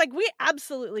 Nynaeve's like, we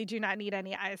absolutely do not need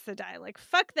any Aes Sedai. Like,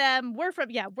 fuck them. We're from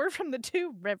the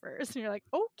Two Rivers. And you're like,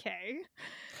 okay.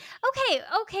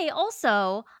 Okay.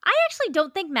 Also, I actually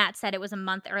don't think Matt said it was a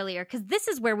month earlier, because this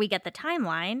is where we get the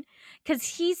timeline. Because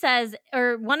he says,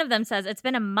 or one of them says, it's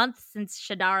been a month since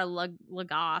Shadar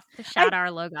Logoth.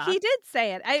 He did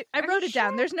say it. I wrote it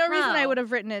down. There's no reason I would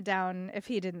have written it down if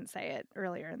he didn't say it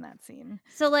earlier in that scene.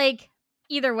 So, like,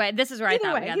 either way, this is where I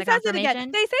thought we got the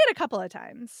confirmation. They say it a couple of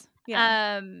times.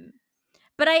 Yeah.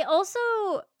 But I also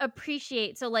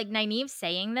appreciate, so like Nynaeve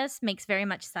saying this makes very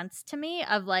much sense to me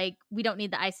of like, we don't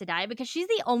need the Aes Sedai, because she's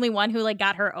the only one who like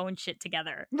got her own shit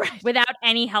together without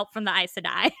any help from the Aes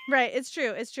Sedai. Right. It's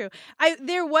true.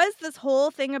 There was this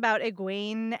whole thing about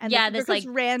Egwene, and this because like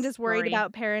Rand is worried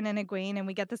about Perrin and Egwene, and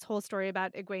we get this whole story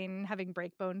about Egwene having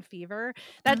breakbone fever.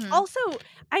 That's also,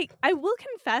 I will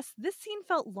confess, this scene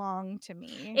felt long to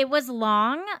me. It was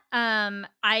long.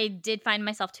 I did find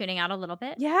myself tuning out a little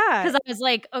bit. Yeah. Because I was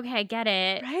like, okay, I get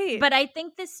it. Right. But I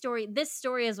think this story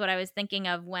is what I was thinking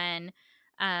of when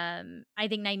I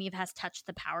think Nynaeve has touched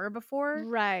the power before.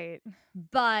 Right.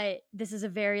 But this is a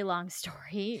very long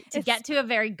story to get to a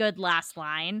very good last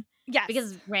line. Yes.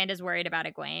 Because Rand is worried about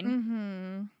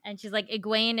Egwene. And she's like,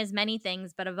 Egwene is many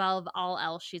things, but above all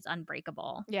else, she's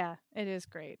unbreakable. Yeah, it is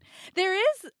great.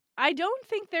 I don't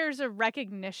think there's a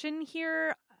recognition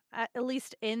here, at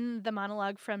least in the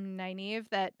monologue from Nynaeve,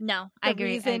 that the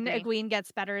reason Egwene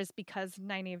gets better is because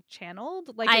Nynaeve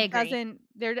channeled. Like, I agree.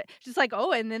 They're just like,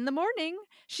 oh, and in the morning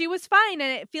she was fine,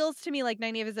 and it feels to me like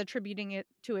Nynaeve is attributing it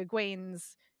to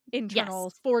Egwene's internal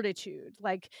fortitude.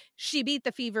 Like, she beat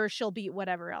the fever, she'll beat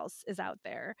whatever else is out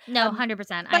there. No,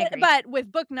 100%. I agree. But with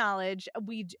book knowledge,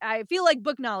 I feel like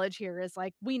book knowledge here is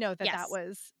like, we know that that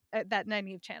was that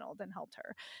Nynaeve channeled and helped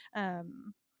her.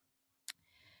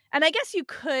 And I guess you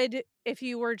could, if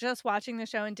you were just watching the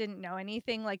show and didn't know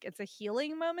anything, like it's a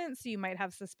healing moment, so you might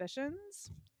have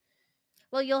suspicions.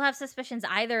 Well, you'll have suspicions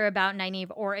either about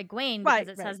Nynaeve or Egwene because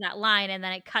it says that line, and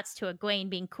then it cuts to Egwene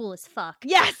being cool as fuck.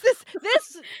 Yes,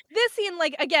 this scene,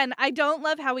 like, again, I don't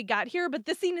love how we got here, but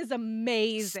this scene is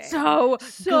amazing. So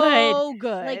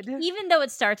good. Like, even though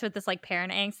it starts with this like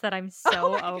parent angst that I'm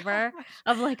so over,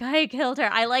 of like, I killed her.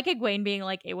 I like Egwene being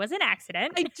like, it was an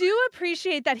accident. I do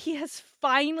appreciate that he has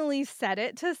finally said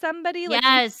it to somebody. Like,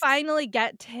 Yes. we finally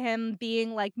get to him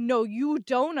being like, no, you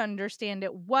don't understand.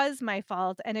 It was my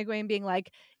fault. And Egwene being like,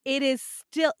 it is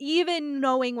still, even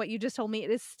knowing what you just told me,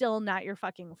 it is still not your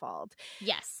fucking fault.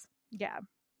 Yes. Yeah.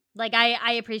 Like,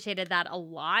 I appreciated that a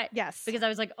lot. Yes. Because I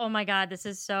was like, oh my God, this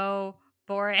is so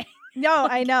boring. No,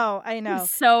 like, I know. I'm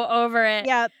so over it.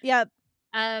 Yep.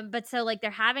 But so like they're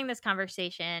having this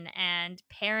conversation and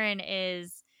Perrin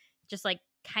is just like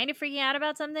kind of freaking out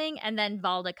about something, and then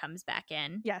Valda comes back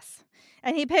in. Yes.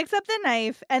 And he picks up the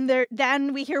knife, and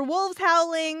then we hear wolves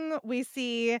howling. We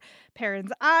see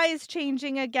Perrin's eyes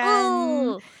changing again.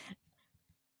 Ooh.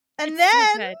 And it's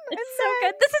then so good. It's so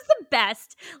good. This is the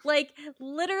best. Like,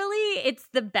 literally, it's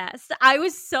the best. I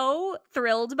was so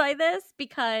thrilled by this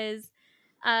because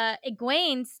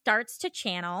Egwene starts to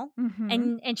channel,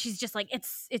 and she's just like,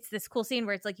 it's this cool scene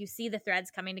where it's like you see the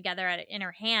threads coming together in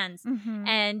her hands,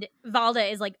 and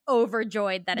Valda is like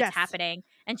overjoyed that it's happening,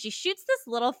 and she shoots this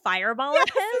little fireball at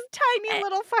him, this tiny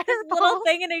little fireball, this little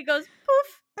thing, and it goes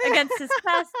poof against his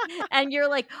chest, and you're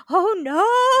like, oh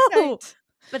no. Right.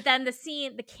 But then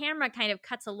the camera kind of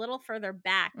cuts a little further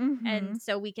back, and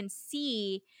so we can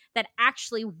see that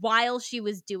actually while she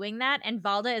was doing that and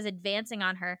Valda is advancing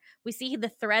on her, we see the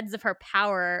threads of her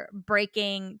power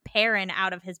breaking Perrin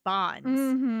out of his bonds.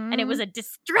 And it was a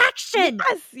distraction.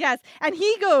 Yes. And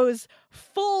he goes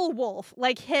full wolf.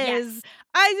 Like his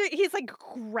eyes, he's like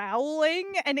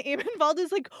growling, and Aemon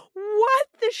Valda's like, what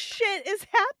the shit is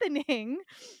happening?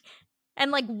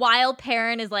 And like while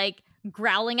Perrin is like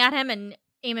growling at him and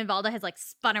Aemon Valda has like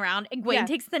spun around, Egwene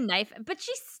takes the knife, but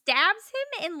she stabs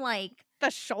him in like the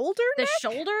shoulder or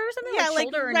something. Yeah, like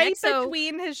shoulder or right neck,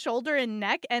 between his shoulder and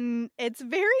neck, and it's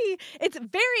very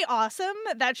awesome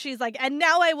that she's like, and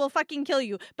now I will fucking kill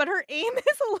you. But her aim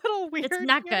is a little weird. It's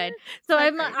not good. So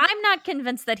I'm not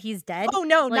convinced that he's dead. Oh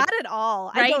no, like, not at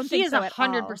all. Right? I don't think he is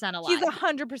 100% alive. He's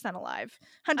 100% alive.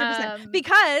 100%.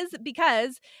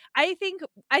 Because I think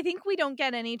we don't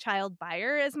get any child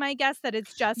buyer is my guess, that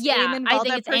it's just Aemon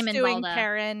Valda pursuing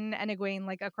Perrin and Egwene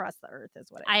like across the earth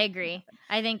is what I agree.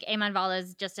 I think Aemon Valda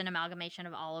is just an amalgamation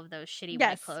of all of those shitty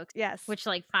white cloaks. Yes. Which,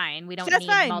 like, fine. We don't That's need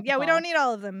fine. multiple. Yeah, we don't need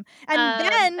all of them.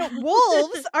 And then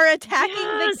wolves are attacking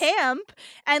the camp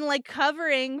and like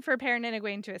covering for Perrin and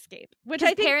Egwene to escape. Which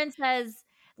I think Perrin says,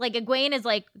 like, Egwene is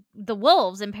like the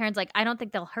wolves, and Perrin's like, I don't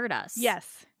think they'll hurt us.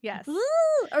 Yes. Ooh.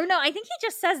 Or no, I think he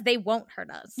just says they won't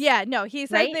hurt us. Yeah, no, he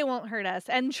says they won't hurt us.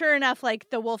 And sure enough, like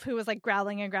the wolf who was like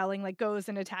growling like goes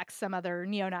and attacks some other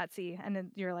neo-Nazi, and then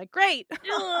you're like, great.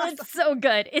 It's so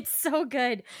good. It's so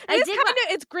good.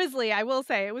 It's grisly, I will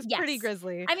say. It was pretty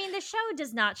grisly. I mean, the show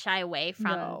does not shy away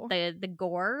from the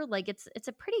gore. Like it's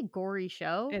a pretty gory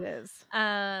show. It is.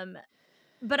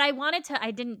 But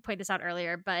I didn't point this out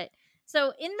earlier, but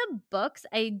so in the books,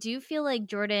 I do feel like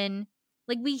Jordan,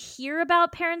 like we hear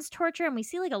about Perrin's torture and we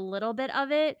see like a little bit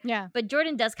of it. Yeah. But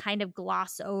Jordan does kind of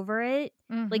gloss over it.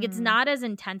 Like it's not as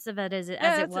intensive as it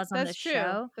was on the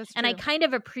show. That's true. And I kind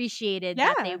of appreciated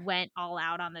that they went all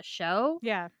out on the show.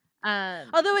 Yeah.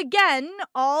 Although again,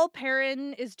 all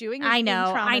Perrin is doing is being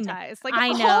traumatized. Like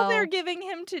all they're giving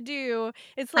him to do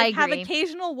is like have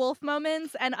occasional wolf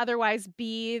moments and otherwise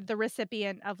be the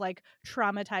recipient of like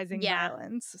traumatizing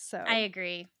violence. So I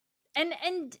agree. And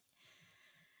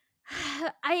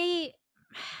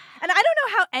I don't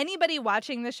know how anybody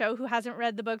watching the show who hasn't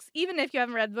read the books, even if you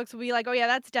haven't read the books, will be like, oh yeah,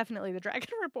 that's definitely the Dragon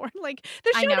Reborn. Like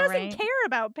the show doesn't care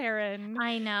about Perrin.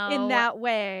 I know. In that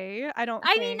way. I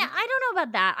mean, I don't know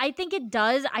about that. I think it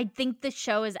does. I think the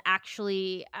show is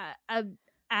actually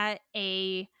at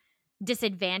a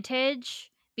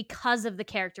disadvantage because of the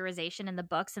characterization in the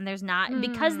books, and there's not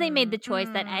because they made the choice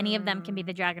that any of them can be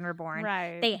the Dragon Reborn.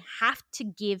 Right. They have to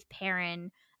give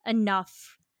Perrin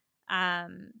enough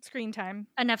screen time,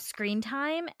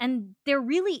 and there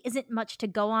really isn't much to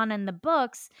go on in the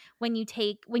books when you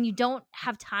don't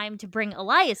have time to bring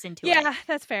Elias into it. Yeah,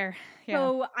 that's fair. Yeah.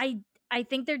 So I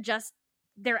think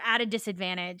they're at a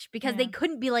disadvantage because they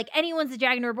couldn't be like anyone's the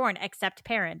Dragon Reborn except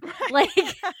Perrin. Like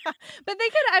but they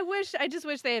could. I just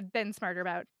wish they had been smarter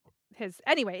about his.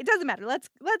 Anyway, it doesn't matter. Let's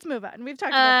move on. We've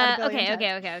talked about that a billion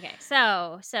times. Okay.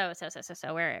 So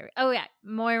where are we? Oh yeah,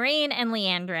 Moiraine and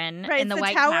Liandrin in the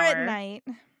White Tower at night.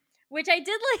 Which I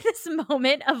did like this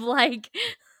moment of like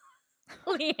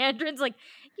Leandrin's like,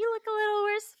 you look a little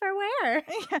worse for wear.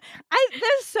 Yeah.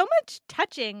 There's so much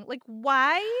touching. Like,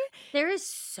 why There is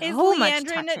is so much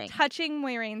Liandrin touching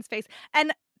Moiraine's face?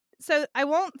 And so I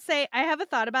won't say, I have a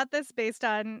thought about this based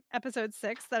on episode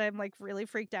 6 that I'm like really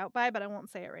freaked out by, but I won't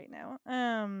say it right now.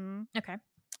 Okay.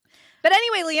 But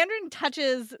anyway, Liandrin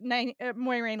touches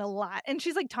Moiraine a lot, and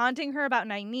she's like taunting her about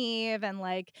Nynaeve and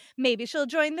like maybe she'll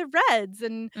join the Reds,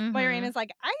 and Moiraine is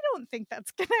like, I don't think that's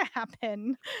gonna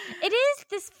happen. It is,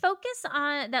 this focus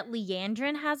on that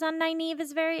Liandrin has on Nynaeve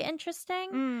is very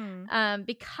interesting,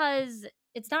 because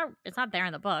it's not there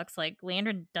in the books. Like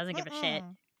Liandrin doesn't give a shit.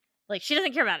 Like, she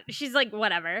doesn't care about it. She's like,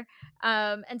 whatever.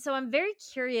 And so I'm very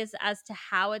curious as to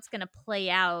how it's going to play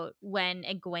out when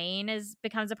Egwene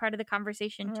becomes a part of the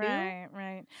conversation, too.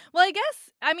 Right. Well, I guess,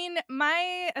 I mean,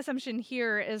 my assumption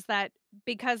here is that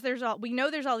because we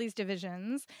know there's all these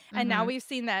divisions, and now we've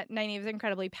seen that Nynaeve is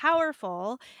incredibly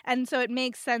powerful, and so it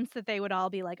makes sense that they would all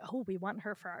be like, oh, we want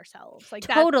her for ourselves. Like,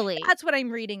 totally. That's what I'm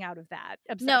reading out of that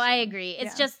obsession. No, I agree.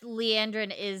 It's just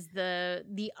Liandrin is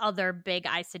the other big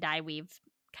Aes Sedai we've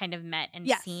kind of met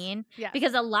and seen,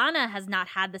 because Alana has not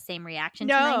had the same reaction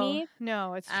to Nynaeve.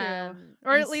 No, it's true,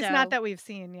 or at least not that we've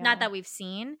seen. Not that we've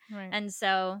seen, right. And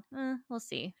so we'll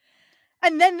see.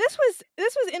 And then this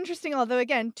was interesting, although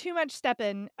again, too much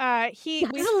Steppen. He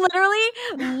was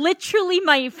literally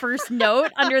my first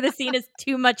note under the scene is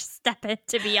too much Steppen,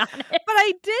 to be honest. But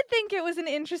I did think it was an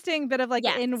interesting bit of like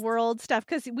in-world stuff,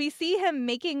 because we see him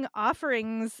making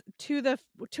offerings to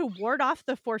ward off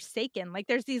the Forsaken. Like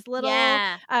there's these little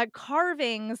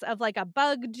carvings of like a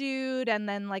bug dude and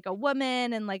then like a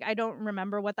woman, and like I don't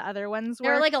remember what the other ones were.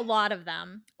 There were like a lot of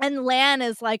them. And Lan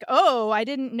is like, oh, I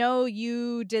didn't know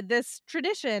you did this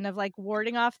tradition of like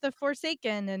warding off the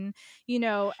Forsaken, and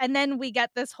and then we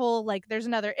get this whole like there's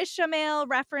another Ishamael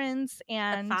reference,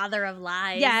 and the father of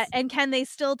lies, and can they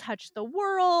still touch the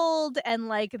world, and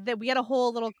like that we had a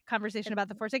whole little conversation about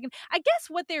the Forsaken. I guess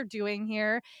what they're doing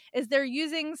here is they're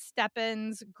using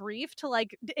Steppen's grief to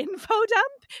like info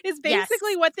dump is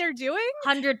basically what they're doing,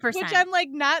 100%, which I'm like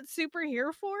not super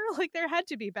here for. Like there had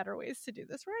to be better ways to do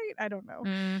this, right? I don't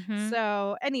know.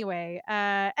 So anyway,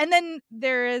 and then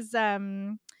there is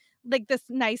like this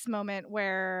nice moment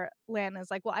where Lan is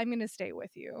like, well, I'm gonna stay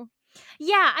with you.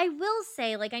 Yeah, I will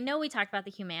say, like, I know we talked about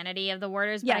the humanity of the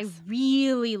warders, but I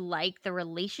really like the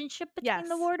relationship between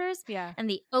the warders, and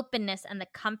the openness and the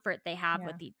comfort they have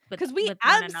with because we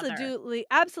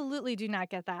absolutely do not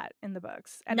get that in the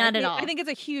books, and not at all. I think it's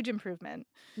a huge improvement.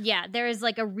 Yeah, there is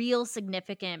like a real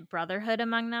significant brotherhood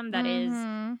among them that is,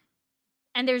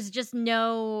 and there's just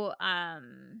no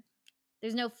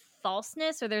there's no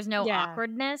falseness, or there's no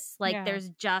awkwardness. Like there's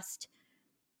just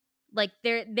like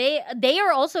they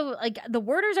are also like the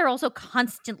warders are also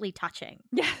constantly touching.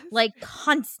 Yes. Like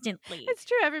constantly. It's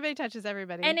true. Everybody touches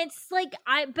everybody. And it's like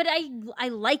I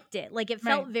liked it. Like it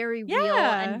felt very real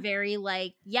and very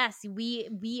like, yes,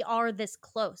 we are this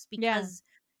close because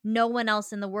no one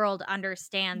else in the world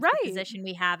understands the position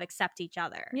we have except each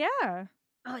other. Yeah.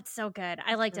 Oh, it's so good.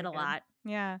 I liked it a lot.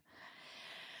 Yeah.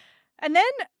 And then,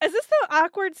 is this the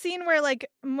awkward scene where, like,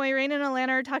 Moiraine and Alana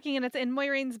are talking, and it's in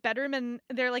Moiraine's bedroom, and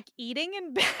they're, like, eating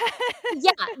in bed?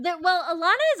 Well,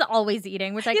 Alana is always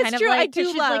eating, which I kind of true. like. I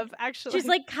do love, actually. She's,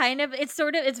 like, kind of, it's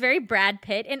very Brad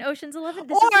Pitt in Ocean's 11.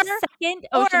 This is the second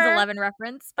Ocean's 11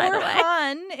 reference, by the way. Or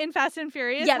Han in Fast and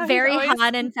Furious. Yeah, very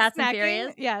Han in Fast and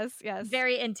Furious. Yes.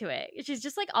 Very into it. She's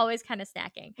just, like, always kind of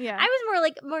snacking. Yeah. I was more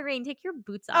like, Moiraine, take your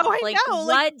boots off. Oh, I like, know.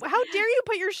 What? Like, how dare you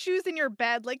put your shoes in your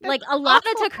bed? Like Alana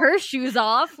took her shoes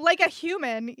off. Like a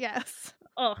human, yes.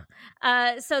 Oh,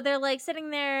 so they're like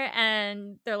sitting there,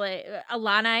 and they're like,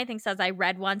 Alana, I think, says, "I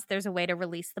read once there's a way to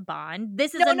release the bond."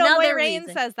 This is another Moiraine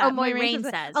reason. says that. Oh, Moiraine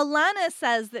says. Alana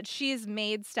says that she's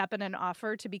made Steppen an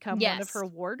offer to become one of her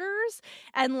warders,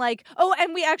 and like,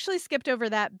 and we actually skipped over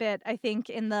that bit, I think,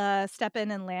 in the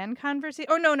Steppen and Lan conversation.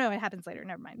 Oh no, it happens later.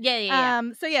 Never mind. Yeah.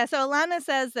 So Alana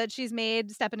says that she's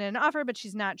made Steppen an offer, but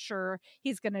she's not sure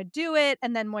he's gonna do it,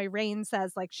 and then Moiraine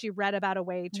says like she read about a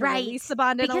way to release the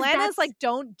bond, and Alana's like,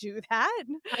 don't do that.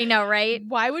 I know, right?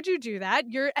 Why would you do that?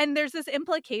 And there's this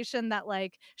implication that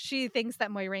like she thinks that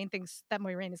Moiraine is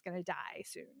going to die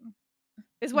soon.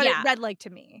 Is what it read like to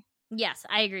me. Yes,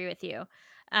 I agree with you.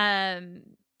 And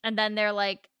then they're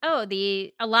like,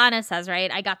 the Alana says,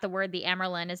 right? I got the word the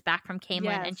Amyrlin is back from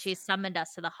Caemlyn, and she summoned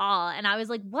us to the hall. And I was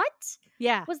like, what?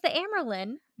 Yeah. Was the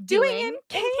Amyrlin doing in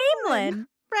Caemlyn?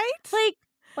 Right? Like,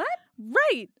 what?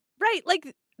 Right.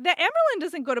 Like, the Amyrlin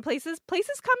doesn't go to places.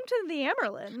 Places come to the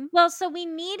Amyrlin. Well, so we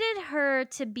needed her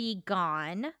to be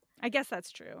gone. I guess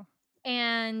that's true.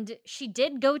 And she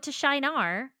did go to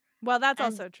Shinar. Well, that's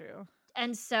And also true.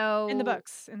 And so In the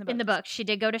books. she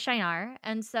did go to Shinar.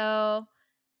 And so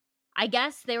I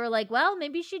guess they were like, well,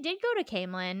 maybe she did go to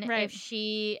Camelin Right. if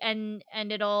she and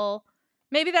it'll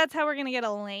Maybe that's how we're gonna get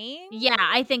Elaine. Yeah,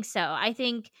 I think so. I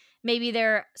think maybe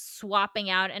they're swapping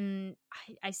out, and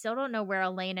I still don't know where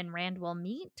Elaine and Rand will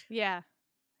meet. Yeah.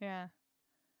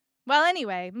 Well,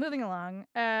 anyway, moving along.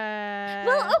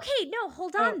 Well, okay, no,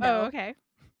 hold on though. Oh, okay.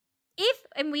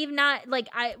 And we've not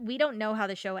we don't know how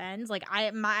the show ends. Like I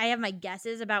have my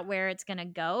guesses about where it's gonna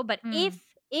go, but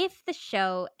if the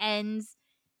show ends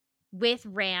with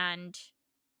Rand,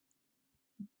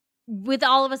 with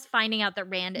all of us finding out that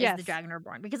Rand is the Dragon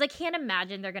Reborn, because I can't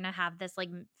imagine they're gonna have this like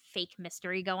fake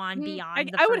mystery go on beyond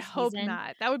the first I would hope season.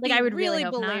 not. That would be I would really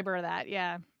hope belabor that.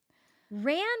 Yeah.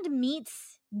 Rand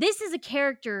meets. This is a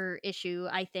character issue,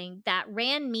 I think, that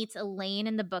Rand meets Elaine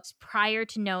in the books prior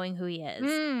to knowing who he is.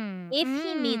 If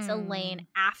he meets Elaine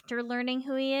after learning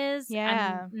who he is,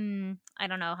 I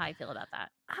don't know how I feel about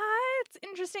that. It's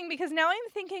interesting because now I'm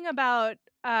thinking about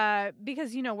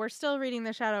because we're still reading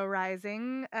The Shadow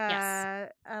Rising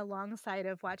alongside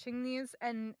of watching these,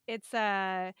 and it's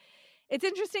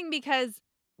interesting because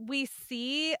we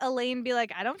see Elaine be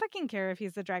like, I don't fucking care if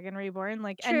he's the Dragon Reborn,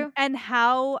 like, and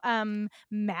how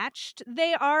matched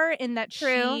they are in that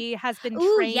she has been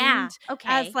trained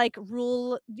as like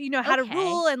rule, how to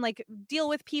rule and like deal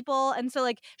with people, and so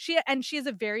like she has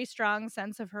a very strong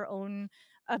sense of her own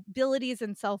abilities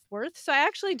and self-worth. So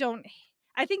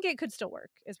I think it could still work,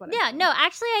 is what I'm saying. No,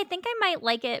 actually, I think I might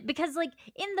like it because, like,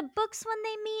 in the books when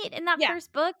they meet in that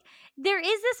first book, there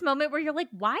is this moment where you're like,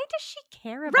 why does she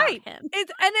care about him?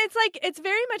 It's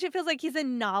very much, it feels like he's a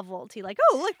novelty. Like,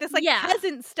 oh, look, this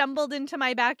peasant stumbled into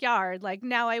my backyard. Like,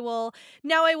 now I will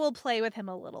play with him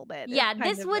a little bit. Yeah,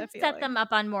 this would set them up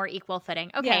on more equal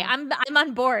footing. Okay, I'm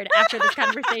on board after this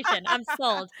conversation. I'm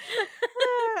sold.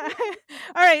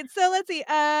 All right, so let's see.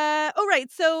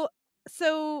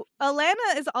 So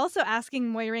Alanna is also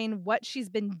asking Moiraine what she's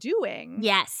been doing.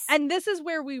 Yes. And this is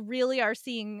where we really are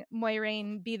seeing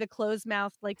Moiraine be the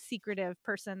closed-mouthed, like, secretive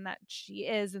person that she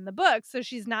is in the book. So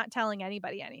she's not telling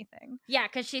anybody anything. Yeah,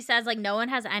 because she says, like, no one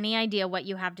has any idea what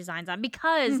you have designs on,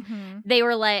 because they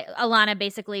were like, Alanna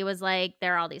basically was like,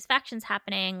 there are all these factions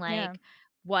happening, like,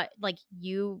 what, like,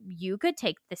 you could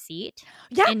take the seat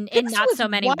in not so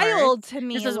many words. To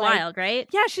me. This was wild, right?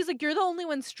 Yeah, she's like, you're the only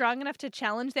one strong enough to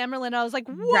challenge the Amyrlin. I was like,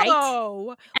 whoa.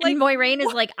 Right? And Moiraine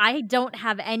is like, I don't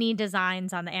have any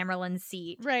designs on the Amyrlin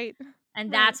seat. Right.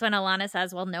 And that's when Alanna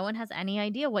says, well, no one has any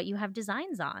idea what you have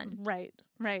designs on. Right.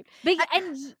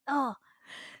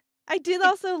 I did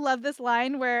also love this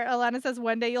line where Alanna says,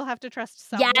 one day you'll have to trust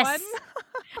someone. Yes.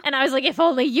 And I was like, if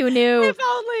only you knew. If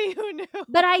only you knew.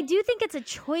 But I do think it's a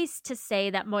choice to say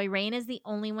that Moiraine is the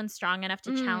only one strong enough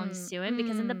to challenge Siuan,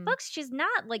 because in the books, she's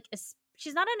not like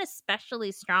she's not an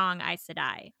especially strong Aes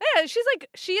Sedai. Yeah,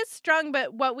 she is strong,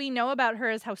 but what we know about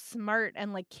her is how smart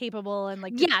and like capable and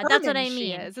like that's what I mean.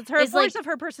 She is. It's her force of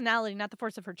her personality, not the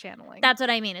force of her channeling. That's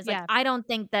what I mean. Is like, I don't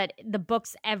think that the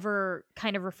books ever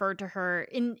kind of referred to her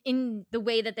in the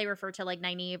way that they refer to like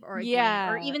Nynaeve or Egwene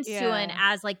or even Siuan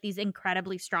as like these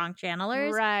incredibly strong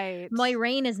channelers. Right.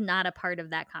 Moiraine is not a part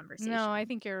of that conversation. No, I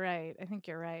think you're right.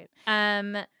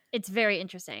 It's very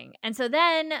interesting. And so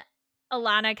then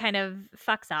Alanna kind of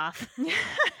fucks off. And then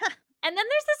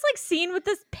there's this like scene with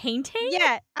this painting.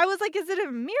 Yeah. I was like, is it a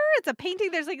mirror? It's a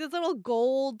painting. There's like this little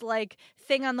gold like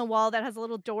thing on the wall that has a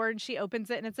little door, and she opens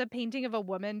it, and it's a painting of a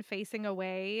woman facing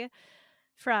away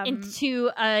from into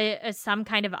some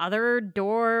kind of other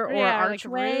door or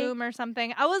archway, like room or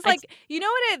something. I was like, you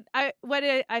know what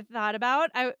I thought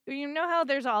about? You know how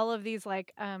there's all of these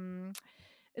like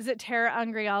is it Terra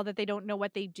Angreal that they don't know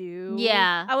what they do?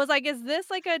 Yeah. I was like, is this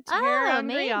like a Terra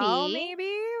Angreal maybe?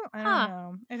 I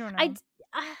don't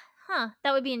know.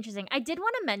 That would be interesting. I did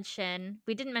want to mention,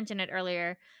 we didn't mention it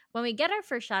earlier, when we get our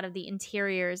first shot of the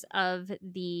interiors of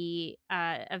the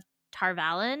of Tar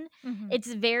Valon,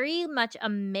 it's very much a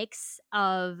mix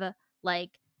of like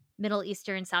Middle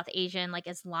Eastern, South Asian, like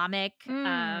Islamic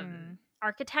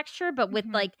architecture, but with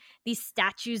like these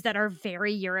statues that are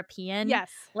very European.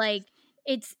 Yes. Like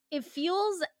it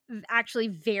feels actually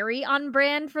very on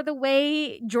brand for the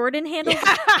way Jordan handles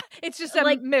it. It's just a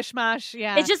like mishmash.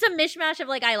 Yeah. It's just a mishmash of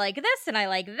like, I like this and I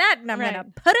like that, and I'm gonna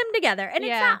put them together. And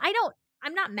it's not,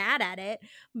 I'm not mad at it,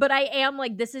 but I am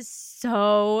like, this is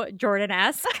so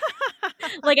Jordan-esque.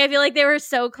 Like, I feel like they were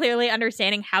so clearly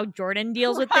understanding how Jordan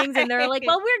deals with things, and they're like,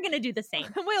 well, we're gonna do the same.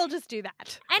 We'll just do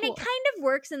that. And it kind of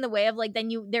works in the way of like,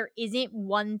 then there isn't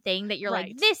one thing that you're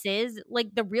like, this is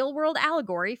like the real world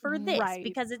allegory for this,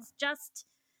 because it's just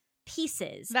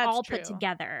pieces all put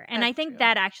together. And I think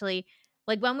that actually,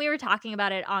 Like when we were talking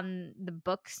about it on the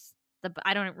books,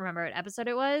 I don't remember what episode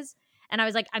it was. And I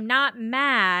was like, I'm not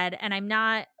mad, and I'm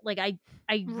not like I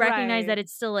recognize that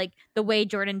it's still like the way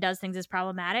Jordan does things is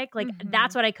problematic. Like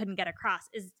that's what I couldn't get across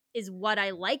is what I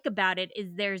like about it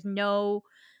is there's no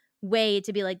way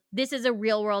to be like, this is a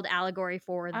real world allegory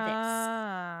for this, which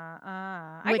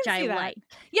I like.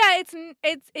 Yeah,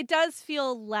 it does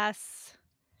feel less,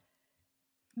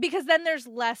 because then there's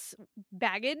less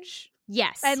baggage.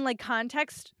 Yes. And like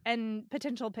context and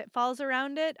potential pitfalls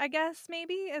around it, I guess,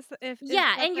 maybe.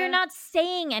 And you're not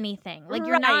saying anything. Like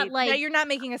you're not like, you're not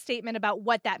making a statement about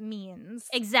what that means.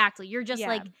 Exactly. You're just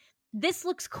like, this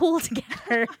looks cool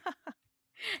together.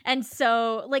 And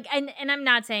so like, and I'm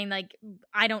not saying like,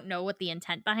 I don't know what the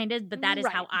intent behind it, but that is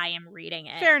how I am reading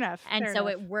it. Fair enough. And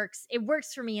it works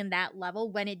for me in that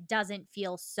level when it doesn't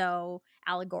feel so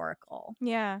allegorical.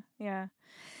 Yeah.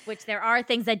 Which there are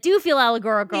things that do feel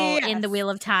allegorical in the Wheel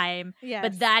of Time,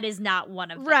 but that is not one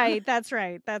of them. Right, that's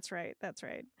right. Let's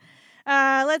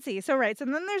see. So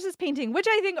then there's this painting, which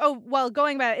I think,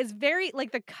 going back, is very,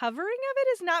 like, the covering of it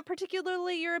is not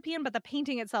particularly European, but the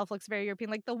painting itself looks very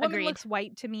European. Like, the woman looks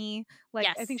white to me. Like,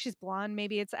 I think she's blonde,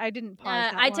 maybe. I didn't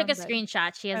pause I took a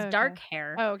screenshot. She has dark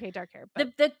hair. Oh, okay, dark hair.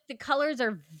 But the colors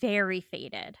are very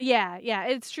faded. Yeah,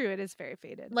 it's true. It is very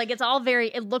faded. Like, it's all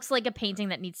it looks like a painting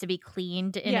that needs to be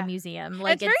cleaned in a museum.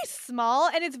 Like, it's very small,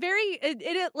 and it's very,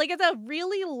 it's a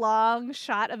really long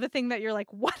shot of a thing that you're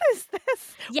like, what is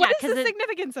this? Yeah, what is the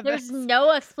significance of this? There's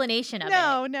no explanation of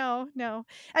it. No.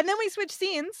 And then we switch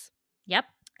scenes. Yep.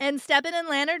 And Stepan and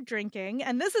Lan are drinking,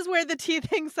 and this is where the tea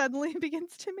thing suddenly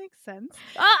begins to make sense.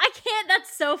 Oh, I can't.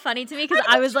 That's so funny to me because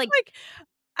I was just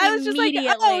like,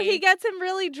 oh, he gets him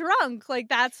really drunk. Like,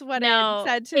 that's what it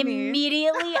said to me.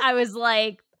 Immediately, I was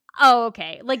like, oh,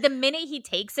 okay. Like, the minute he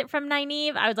takes it from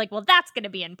Nynaeve, I was like, well, that's going to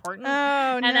be important. Oh,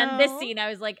 and then this scene, I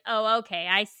was like, oh, okay,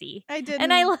 I see. I did.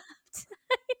 And I loved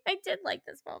I did like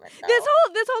this moment, though. This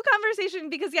whole conversation,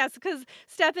 because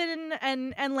Stepan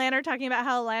and Lan are talking about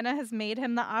how Lana has made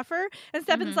him the offer, and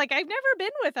Stepan's like, I've never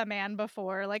been with a man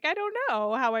before. Like, I don't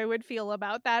know how I would feel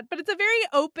about that. But it's a very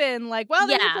open, like, well,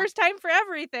 there's a first time for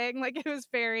everything. Like, it was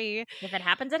very, if it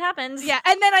happens, it happens. Yeah,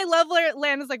 and then I love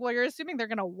Lana's like, well, you're assuming they're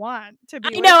gonna want to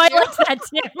be. I like that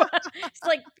too. It's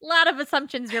like a lot of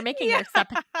assumptions you're making there,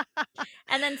 Stepan.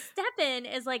 And then Stepan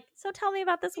is like, so tell me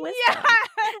about this wisdom. Yes!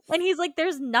 And he's like,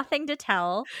 there's nothing to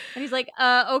tell. And he's like,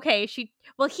 okay. He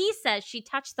says she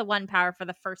touched the one power for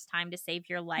the first time to save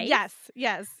your life.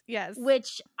 Yes.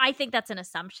 Which I think that's an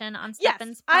assumption on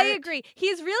Stepan's part. I agree.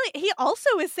 He also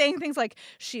is saying things like,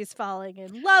 she's falling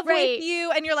in love with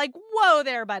you. And you're like, whoa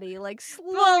there, buddy. Like,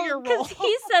 slow your roll. Because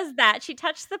he says that. She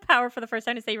touched the power for the first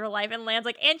time to save your life. And Lan's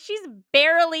like, and she's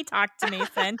barely talked to me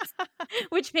since.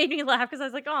 Which made me laugh because I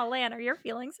was like, oh, Lan, are your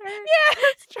feelings hurt?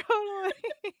 Yes, totally.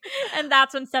 And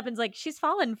that's when Stepan's like, she's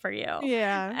fallen for you.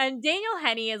 Yeah. And Daniel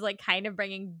Henney is like kind of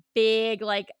bringing big,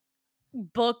 like,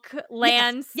 book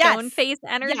Lan stone face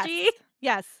energy.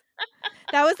 Yes.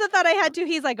 That was the thought I had too.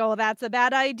 He's like, oh, that's a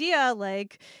bad idea.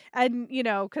 Like, and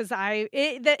because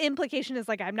the implication is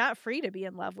like, I'm not free to be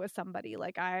in love with somebody.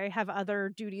 Like, I have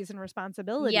other duties and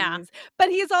responsibilities. Yeah. But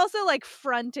he's also like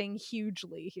fronting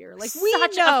hugely here. Like, we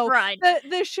know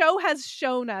the show has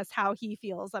shown us how he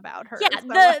feels about her. Yeah.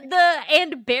 So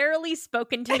and barely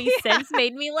spoken to me since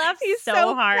made me laugh. He's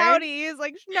so hard. Pouty. He's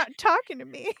like, she's not talking to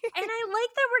me. And I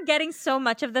like that we're getting so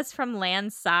much of this from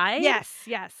Lan's side. Yes.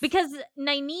 Because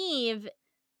Nynaeve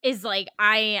is like,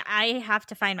 I have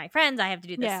to find my friends, I have to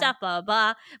do this stuff, blah, blah,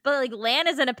 blah. But like, Lan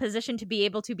is in a position to be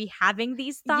able to be having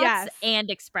these thoughts and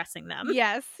expressing them.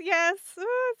 Yes.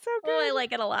 Oh, it's so good. Oh, I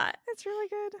like it a lot. It's really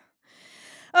good.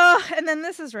 Oh, and then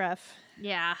this is rough.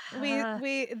 Yeah.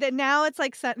 Now it's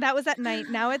like that was at night.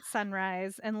 Now it's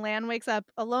sunrise, and Lan wakes up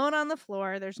alone on the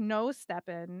floor. There's no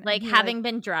Stepan. Like, having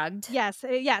been drugged. Yes,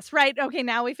 right. Okay,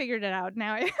 now we figured it out.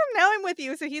 Now I'm with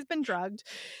you. So he's been drugged.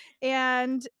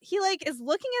 And he like is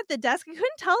looking at the desk. I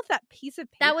couldn't tell if that piece of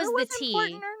paper was the tea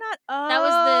important or not. Oh, that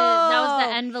was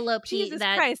the envelope. Jesus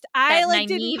Christ! I like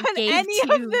didn't put any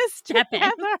of this together.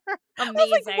 Amazing. I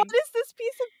was like, what is this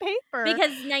piece of paper?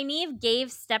 Because Nynaeve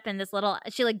gave Stepan this little.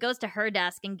 She like goes to her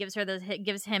desk and gives him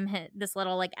this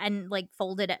little like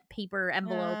folded paper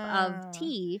envelope of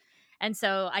tea. And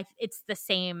so it's the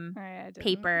same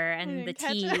paper and the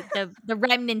tea, the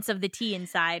remnants of the tea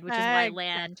inside, which is why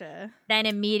Lan then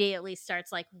immediately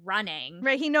starts like running.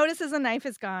 Right. He notices a knife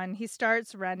is gone. He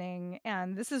starts running,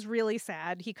 and this is really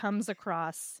sad. He comes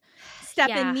across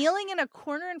Stepan kneeling in a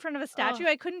corner in front of a statue.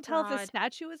 I couldn't tell if the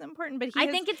statue was important, but I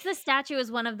think it's the statue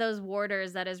is one of those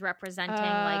warders that is representing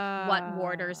like what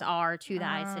warders are to the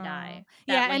Aes Sedai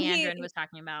that Liandrin was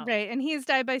talking about. Right, and he's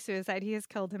died by suicide. He has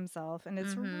killed himself, and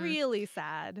it's really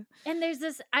sad. And there's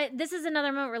this is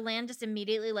another moment where Lan just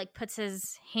immediately like puts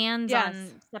his hands on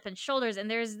Stepan's shoulders,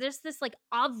 and there's this like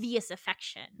obvious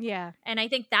affection. Yeah. And I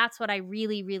think that's what I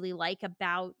really, really like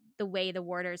about the way the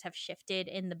warders have shifted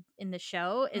in the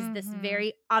show is this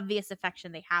very obvious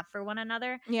affection they have for one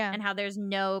another. Yeah. And how there's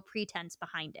no pretense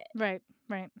behind it. Right.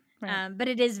 But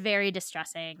it is very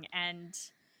distressing, and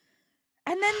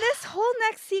then this whole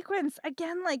next sequence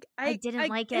again, like I didn't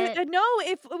like it. No,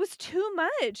 it was too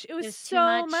much. It was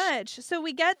so much. So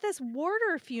we get this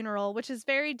warder funeral, which is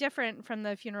very different from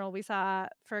the funeral we saw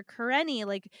for Karenni.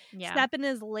 Like Stepan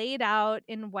is laid out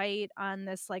in white on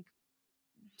this like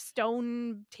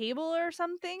stone table or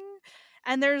something,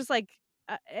 and there's like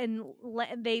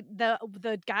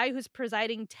the guy who's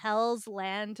presiding tells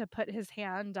Lan to put his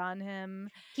hand on him.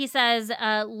 He says,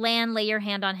 Lan, lay your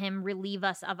hand on him, relieve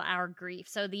us of our grief.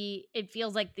 So it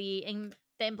feels like the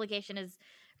implication is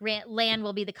Lan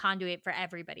will be the conduit for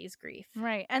everybody's grief.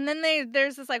 Right. And then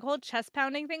there's this like whole chest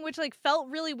pounding thing, which like felt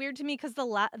really weird to me because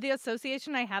the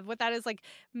association I have with that is like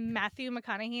Matthew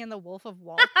McConaughey and the Wolf of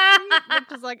Wall Street,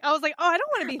 which is like, I was like, oh, I don't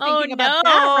want to be thinking about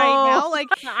that right now. Like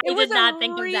it was a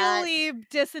really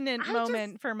dissonant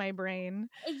moment for my brain.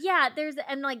 Yeah,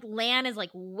 and like Lan is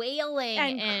like wailing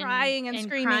and crying and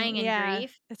screaming crying in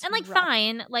grief. And like rough.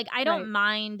 Fine, like I don't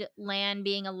mind Lan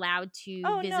being allowed to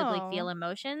visibly feel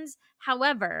emotions.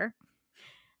 However,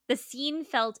 the scene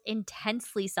felt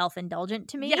intensely self-indulgent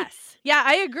to me. Yes. Yeah,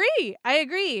 I agree.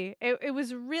 It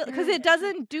was real because it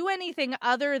doesn't do anything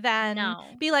other than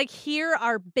be like, here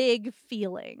are big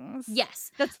feelings. Yes.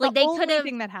 That's like the only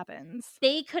thing that happens.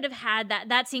 They could have had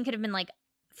that scene could have been like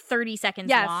 30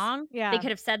 seconds long. Yeah. They could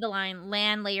have said the line,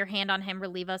 Lan, lay your hand on him,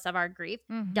 relieve us of our grief.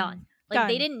 Done. Like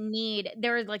they didn't need.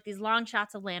 There were like these long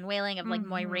shots of Lan wailing, of like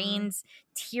Moiraine's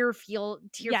tear-filled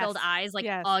eyes, like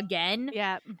again.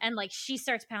 Yeah, and like she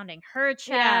starts pounding her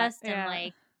chest, and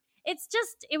like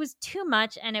it was too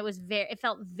much, and it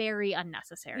felt very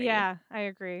unnecessary. Yeah, I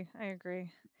agree.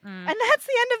 And that's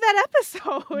the end of that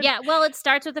episode. Yeah, well, it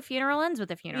starts with the funeral, ends with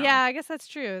the funeral. Yeah, I guess that's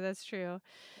true.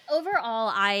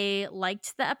 Overall, I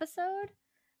liked the episode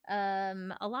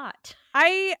a lot.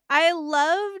 I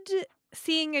loved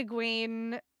seeing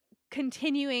Egwene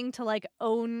continuing to like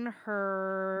own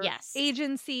her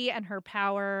agency and her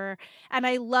power, and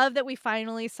I love that we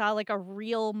finally saw like a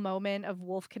real moment of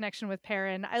wolf connection with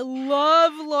Perrin. I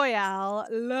love Loial,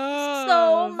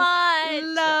 so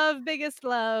much, biggest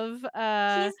love. He's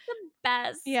the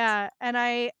best. Yeah, and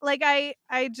I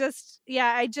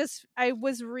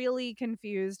was really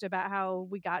confused about how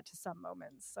we got to some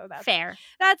moments. So that's fair.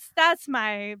 That's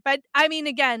my. But I mean,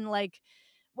 again, like.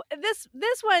 This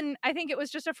one, I think it was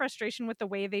just a frustration with the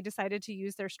way they decided to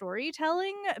use their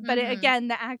storytelling. But again,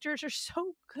 the actors are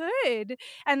so good,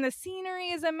 and the scenery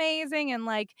is amazing, and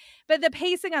like, but the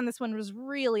pacing on this one was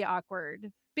really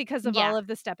awkward because of all of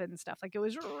the Stepan stuff. Like, it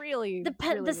was really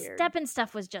the Stepan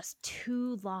stuff was just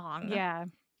too long. Yeah,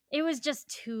 it was just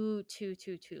too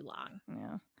long.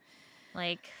 Yeah,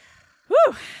 like,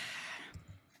 whew.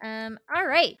 All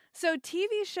right. So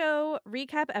TV show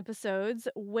recap episodes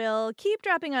will keep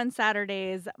dropping on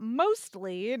Saturdays,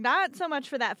 mostly. Not so much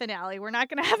for that finale. We're not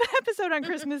going to have an episode on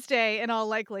Christmas Day in all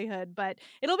likelihood, but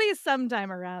it'll be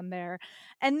sometime around there.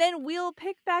 And then we'll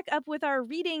pick back up with our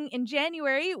reading in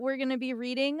January. We're going to be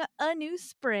reading A New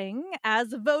Spring,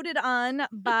 as voted on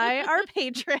by our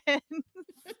patrons.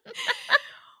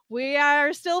 We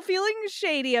are still feeling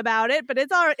shady about it, but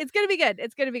it's all right. It's going to be good.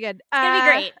 It's going to be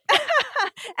great.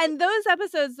 And those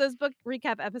book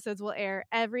recap episodes will air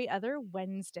every other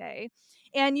Wednesday.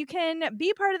 And you can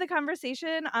be part of the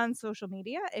conversation on social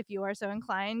media if you are so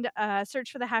inclined.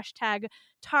 Search for the hashtag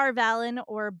Tarvalin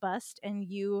or Bust, and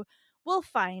you will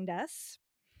find us.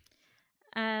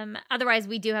 Otherwise,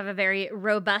 we do have a very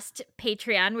robust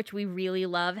Patreon, which we really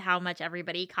love how much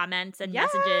everybody comments and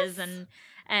messages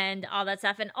and all that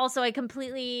stuff. And also, I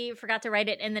completely forgot to write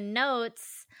it in the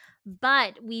notes,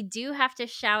 but we do have to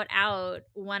shout out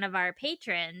one of our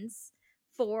patrons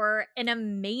for an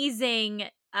amazing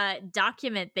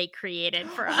document they created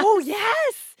for us. Oh,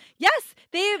 yes. Yes,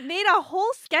 they made a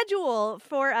whole schedule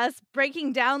for us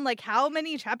breaking down like how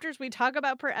many chapters we talk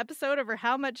about per episode over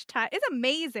how much time. It's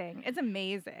amazing. It's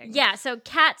amazing. Yeah, so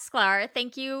Kat Sklar,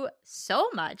 thank you so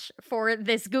much for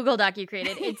this Google Doc you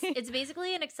created. It's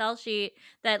basically an Excel sheet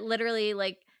that literally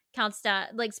like counts down,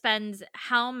 like spends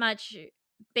how much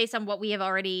based on what we have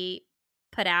already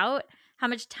put out, how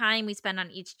much time we spend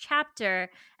on each chapter,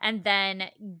 and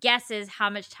then guesses how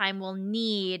much time we'll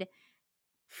need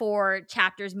for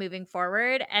chapters moving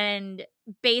forward. And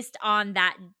based on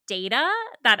that data,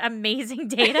 that amazing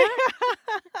data,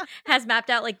 has mapped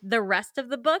out like the rest of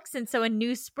the books. And so in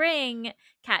New Spring,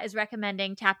 Kat is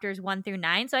recommending chapters 1 through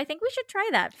 9. So I think we should try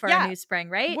that for a New Spring,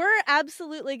 right? We're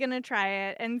absolutely going to try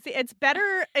it and see. It's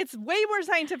better. It's way more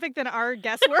scientific than our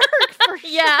guesswork for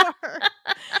sure.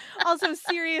 Also,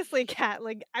 seriously, Kat,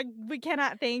 like we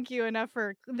cannot thank you enough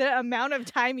for the amount of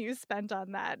time you spent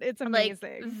on that. It's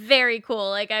amazing. Like, very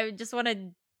cool. Like I just want to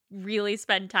really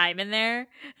spend time in there.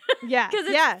 Yeah. Because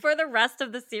it's for the rest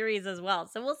of the series as well.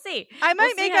 So we'll see. I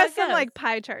might make us some like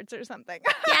pie charts or something.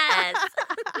 Yes.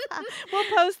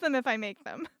 We'll post them if I make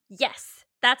them. Yes.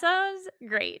 That sounds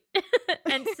great.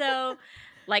 And so,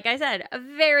 like I said, a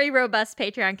very robust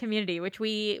Patreon community, which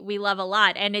we love a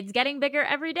lot. And it's getting bigger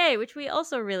every day, which we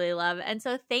also really love. And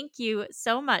so thank you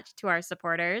so much to our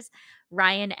supporters.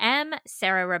 Ryan M.,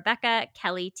 Sarah Rebecca,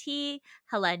 Kelly T.,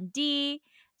 Helen D.,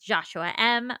 Joshua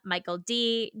M., Michael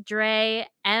D., Dre,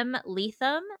 M.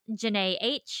 Leatham, Janae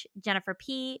H., Jennifer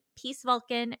P., Peace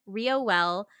Vulcan, Rio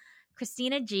Well,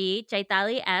 Christina G.,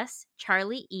 Jaitali S.,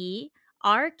 Charlie E.,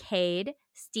 Arcade,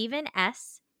 Stephen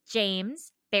S.,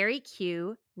 James, Barry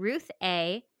Q., Ruth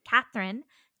A., Catherine,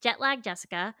 Jetlag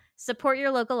Jessica, Support Your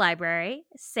Local Library,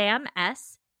 Sam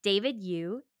S., David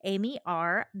U., Amy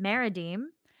R., Meridim,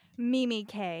 Mimi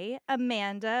K.,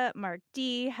 Amanda, Mark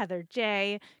D., Heather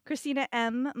J., Christina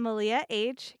M., Malia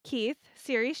H., Keith,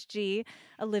 Sirish G.,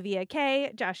 Olivia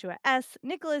K., Joshua S.,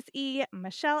 Nicholas E.,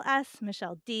 Michelle S.,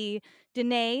 Michelle D.,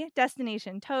 Danae,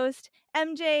 Destination Toast,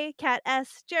 MJ, Kat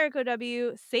S., Jericho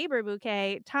W., Saber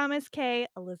Bouquet, Thomas K.,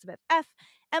 Elizabeth F.,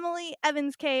 Emily,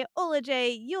 Evans K., Ola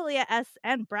J., Yulia S.,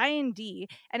 and Brian D.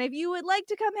 And if you would like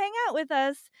to come hang out with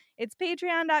us, it's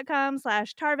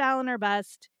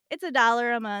patreon.com/tarvallenerbust. It's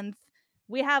 $1 a month.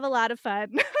 We have a lot of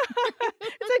fun.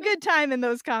 It's a good time in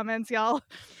those comments, y'all.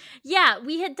 Yeah,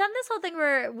 we had done this whole thing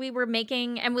where we were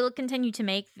making, and we'll continue to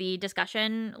make the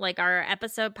discussion, like our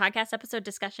podcast episode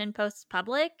discussion posts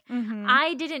public. Mm-hmm.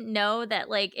 I didn't know that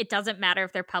like it doesn't matter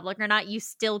if they're public or not. You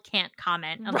still can't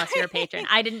comment unless you're a patron.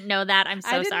 I didn't know that. I'm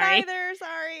so sorry. I didn't either.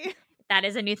 Sorry. That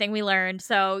is a new thing we learned.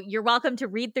 So you're welcome to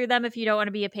read through them if you don't want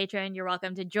to be a patron. You're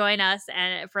welcome to join us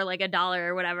and for like $1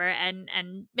 or whatever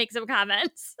and make some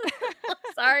comments.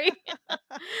 Sorry.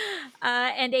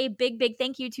 And a big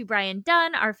thank you to Brian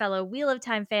Dunn, our fellow Wheel of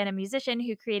Time fan and musician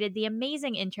who created the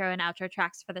amazing intro and outro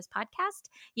tracks for this podcast.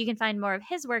 You can find more of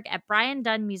his work at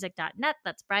briandunnmusic.net.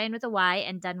 That's Brian with a Y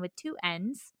and Dunn with 2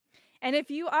 N's. And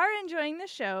if you are enjoying the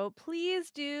show,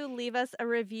 please do leave us a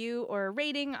review or a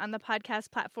rating on the podcast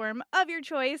platform of your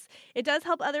choice. It does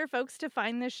help other folks to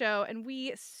find the show, and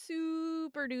we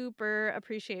super duper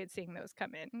appreciate seeing those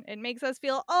come in. It makes us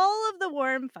feel all of the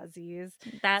warm fuzzies.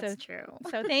 That's true.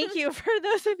 So thank you for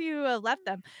those of you who have left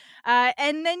them.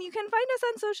 And then you can find us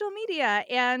on social media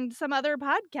and some other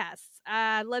podcasts.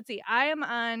 Let's see. I am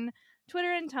on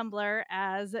Twitter and Tumblr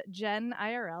as Jen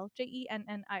IRL,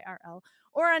 JENNIRL,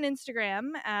 or on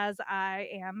Instagram as I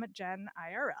am Jen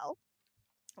IRL.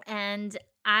 And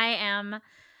I am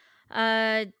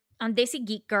on Desi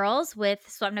Geek Girls with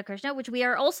Swapna Krishna, which we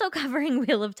are also covering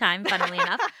Wheel of Time, funnily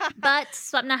enough. But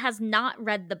Swapna has not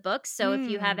read the book, so if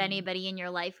you have anybody in your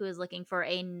life who is looking for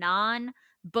a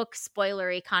non-book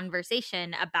spoilery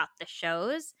conversation about the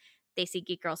shows, Desi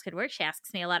Geek Girls could work. She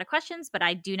asks me a lot of questions, but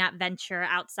I do not venture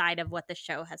outside of what the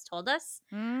show has told us.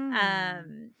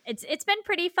 It's been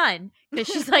pretty fun because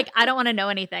she's like, I don't want to know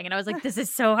anything, and I was like, this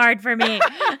is so hard for me.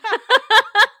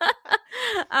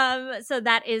 So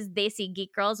that is Desi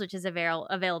Geek Girls, which is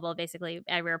available basically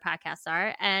everywhere podcasts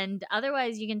are, and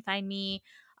otherwise you can find me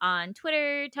on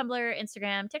Twitter, Tumblr,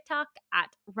 Instagram, TikTok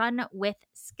at Run with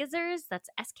Skizzers. That's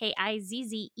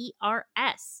SKIZZERS.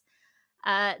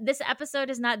 This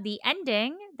episode is not the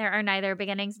ending. There are neither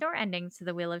beginnings nor endings to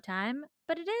the Wheel of Time,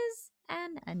 but it is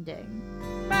an ending.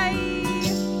 Bye!